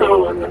big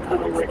toe on the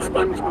pedal like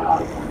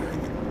SpongeBob.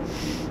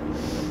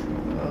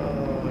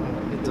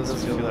 It doesn't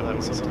feel that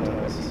way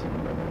sometimes.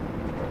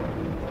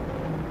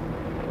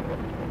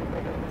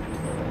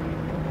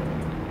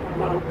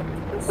 Well,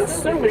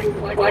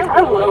 assuming, like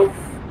I love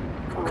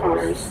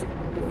cars,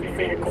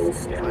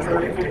 vehicles, and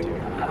driving.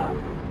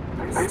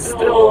 I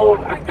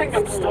think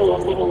I'm still a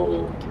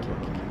little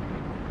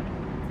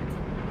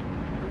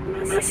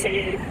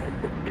messy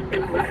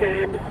in my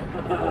head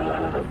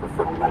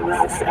from my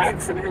last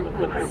accident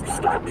when I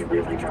stopped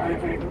really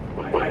driving.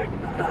 But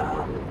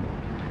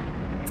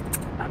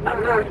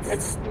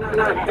it's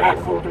not that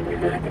holding me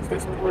back at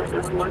this point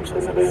as much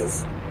as it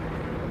is.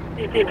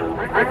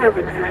 I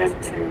haven't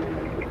had to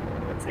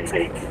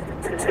take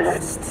the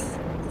test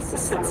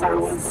since I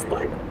was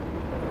like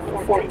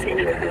 14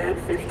 and a half,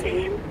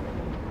 15.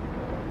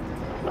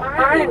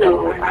 I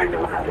know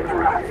how to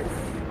drive.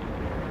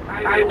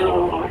 I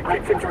know I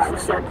can drive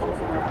circles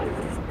around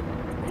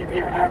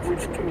your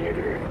average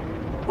commuter.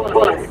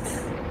 But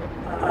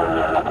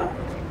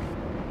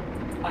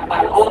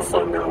I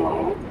also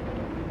know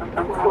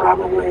I'm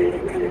probably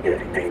gonna get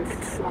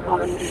dinked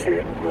on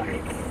shit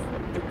like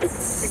the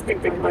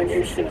stupid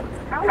minutia.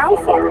 How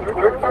far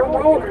apart are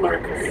road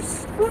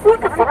markers?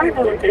 Fuck if I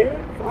know, dude.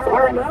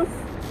 Far enough?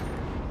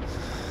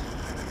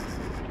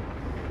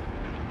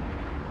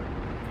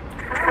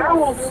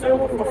 How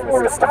soon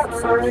before a stop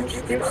sign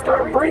should you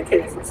start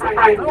braking?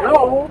 I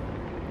know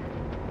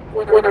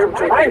when I'm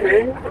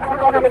driving. I don't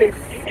know how many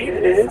feet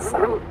it is.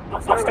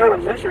 I'll start a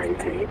measuring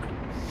tape.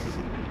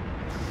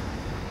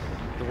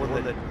 The one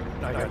that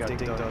I got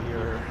dinked on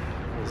here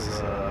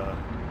was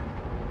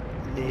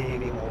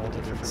naming all the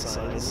different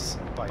signs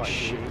by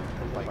shape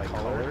and by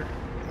color.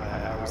 I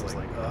was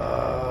like,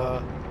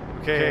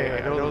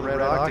 okay, I know the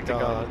red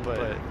octagon,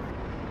 but,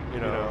 you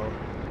know,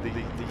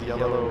 the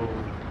yellow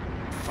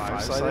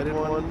five-sided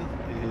one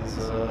is,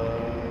 I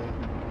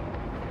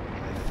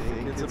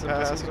think it's a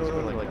passing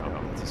zone. Like,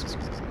 no, it's just...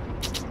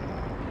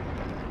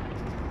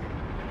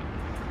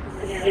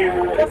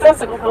 Yeah, it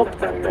doesn't help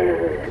that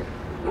they're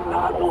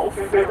not all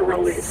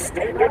federally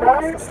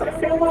standardized, I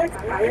feel like,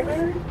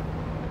 either.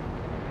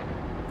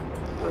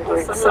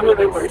 Like, some of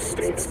them are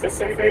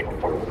state-specific,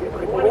 or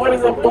like, what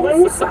is a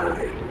blue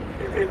sign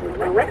in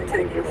a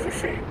rectangular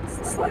shape?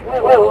 It's like,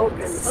 well,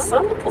 in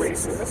some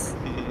places,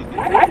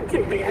 that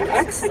can be an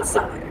exit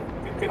sign.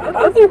 In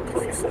other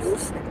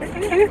places, it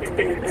can't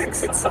be an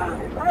exit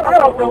sign. I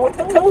don't know what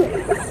to tell you.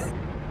 Alright,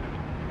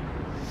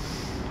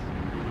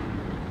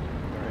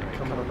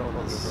 coming up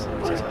on this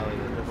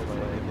Italian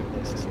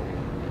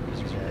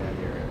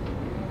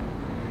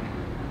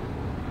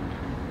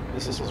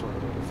This is what we're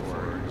looking for.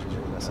 It's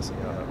really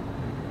messing up.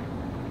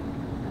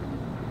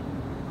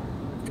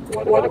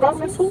 What about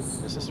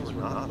missiles? Missiles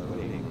were not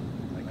loading.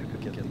 I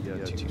could get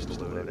the tubes to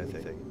load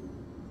anything.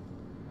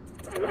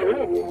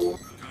 Ooh.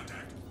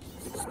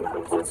 It's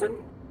not pleasant.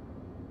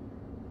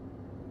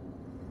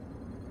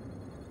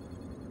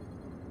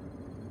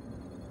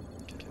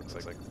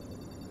 Looks like...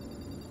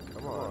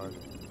 Come on.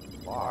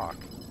 Lock.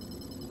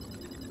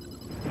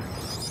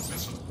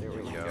 There we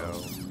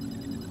go.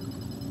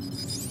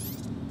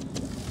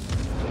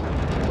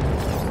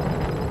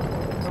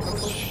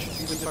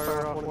 You can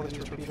fire off one of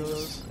your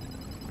torpedoes.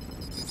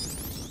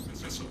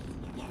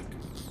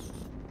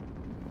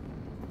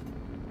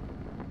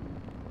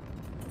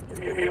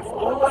 If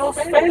all else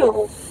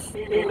fails,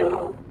 you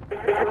know,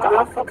 back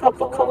off a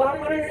couple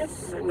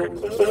kilometers and then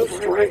go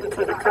straight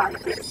into the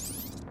cockpit.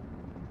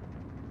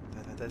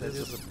 That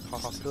is a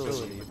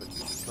possibility, but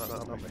it's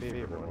not my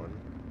favorite one.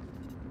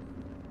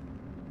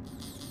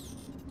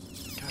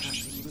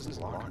 Gosh, he uses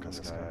lock on this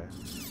guy.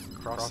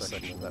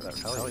 Cross-section of that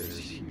retaliator is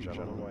huge. I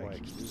don't know why I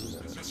keep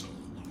using it.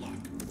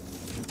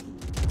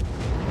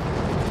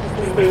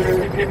 Is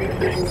there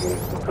anything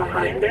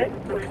behind it? A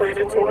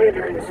planetoid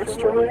or an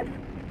asteroid?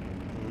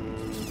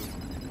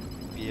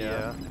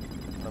 Yeah.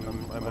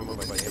 I'm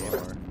moved by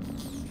AR.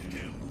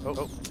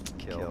 Oh,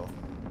 kill.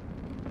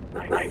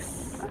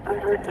 Nice. I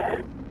heard that.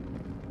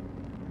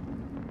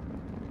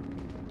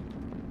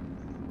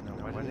 No,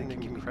 why didn't they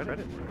give me credit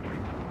for it?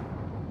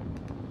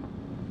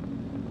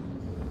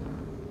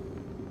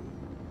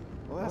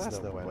 Well, that's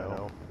no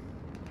bueno.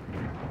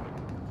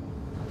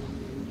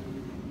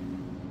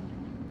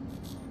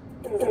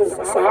 Is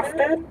it soft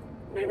dead?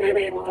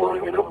 Maybe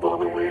blowing it up all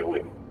the way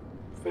would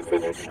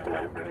finish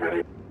that.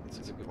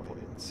 That's a good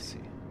point. Let's see.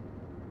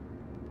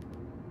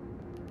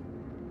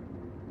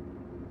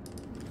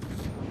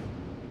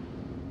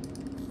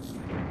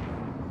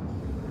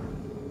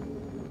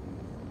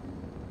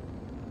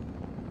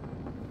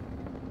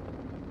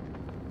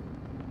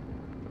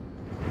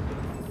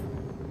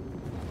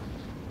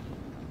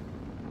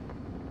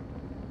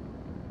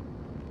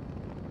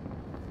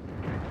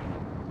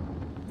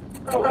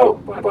 Oh,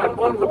 but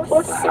on the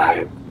plus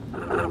side,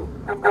 I'm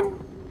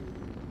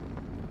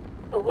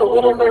a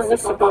little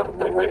nervous about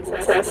the written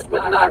test,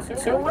 but not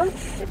too much,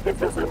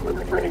 because I'm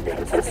a pretty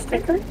good test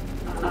taker.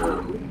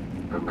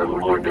 I'm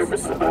more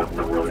nervous about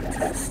the road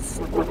tests.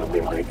 When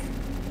they like,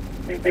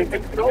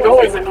 it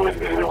always annoys me.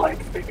 They're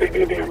like, they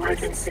do the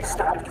emergency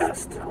stop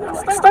test. And they're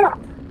like, stop!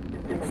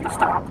 And if you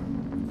stop,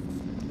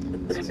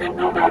 then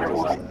no matter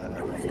what,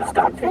 you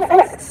stop too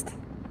fast.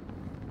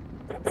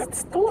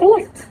 That's the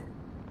point.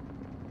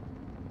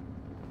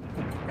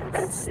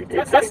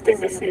 You're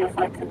testing to see if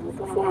I can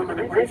perform an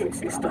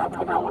emergency stop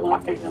without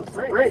locking up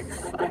the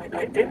brakes.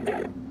 I did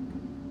that.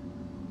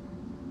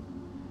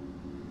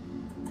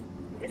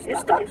 You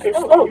stopped too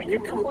slow. You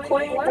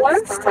complained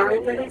last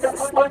time that you got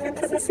slung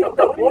into the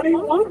seatbelt. What do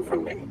you want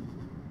from me?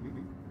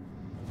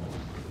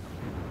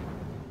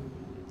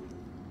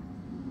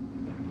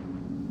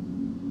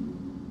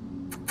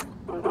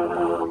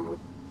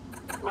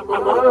 My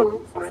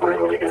mom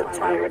finally got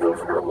tired of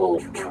her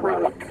old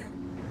truck.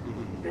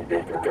 And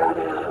got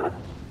a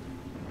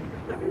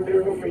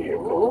new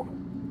vehicle.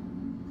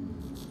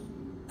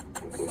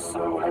 And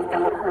so I've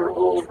got her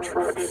old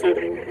truck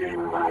sitting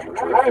in my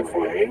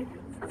driveway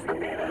for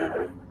me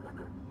to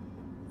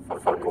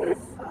fuck with.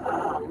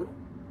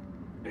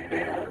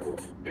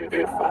 And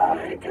if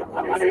I get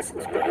my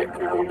license back,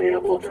 I'll be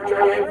able to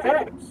drive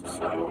it.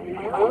 So, you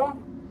know?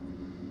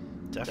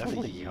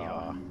 Definitely,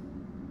 yeah.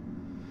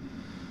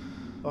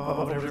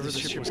 Oh, whatever this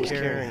ship was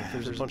carrying,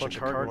 there's a bunch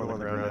of cargo on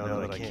the ground now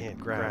that I can't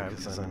grab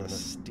because I'm in the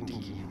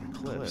stinky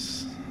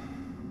cliffs.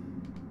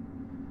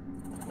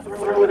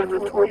 Throw it in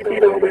the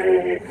torpedo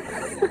bay.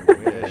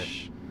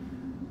 Wish.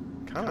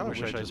 Kinda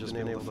wish I'd just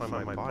been able to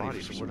find my body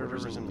for whatever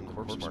reason the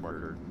corpse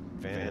marker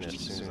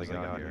vanished as soon as I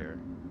got here.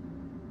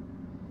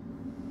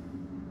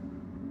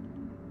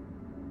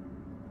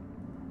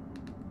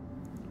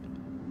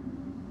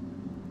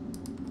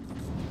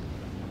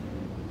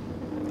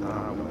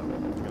 Ah, well,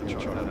 I'm gonna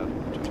try that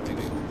just to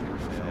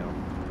fail.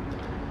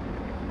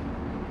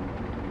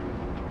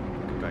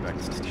 Go back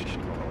to the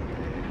station.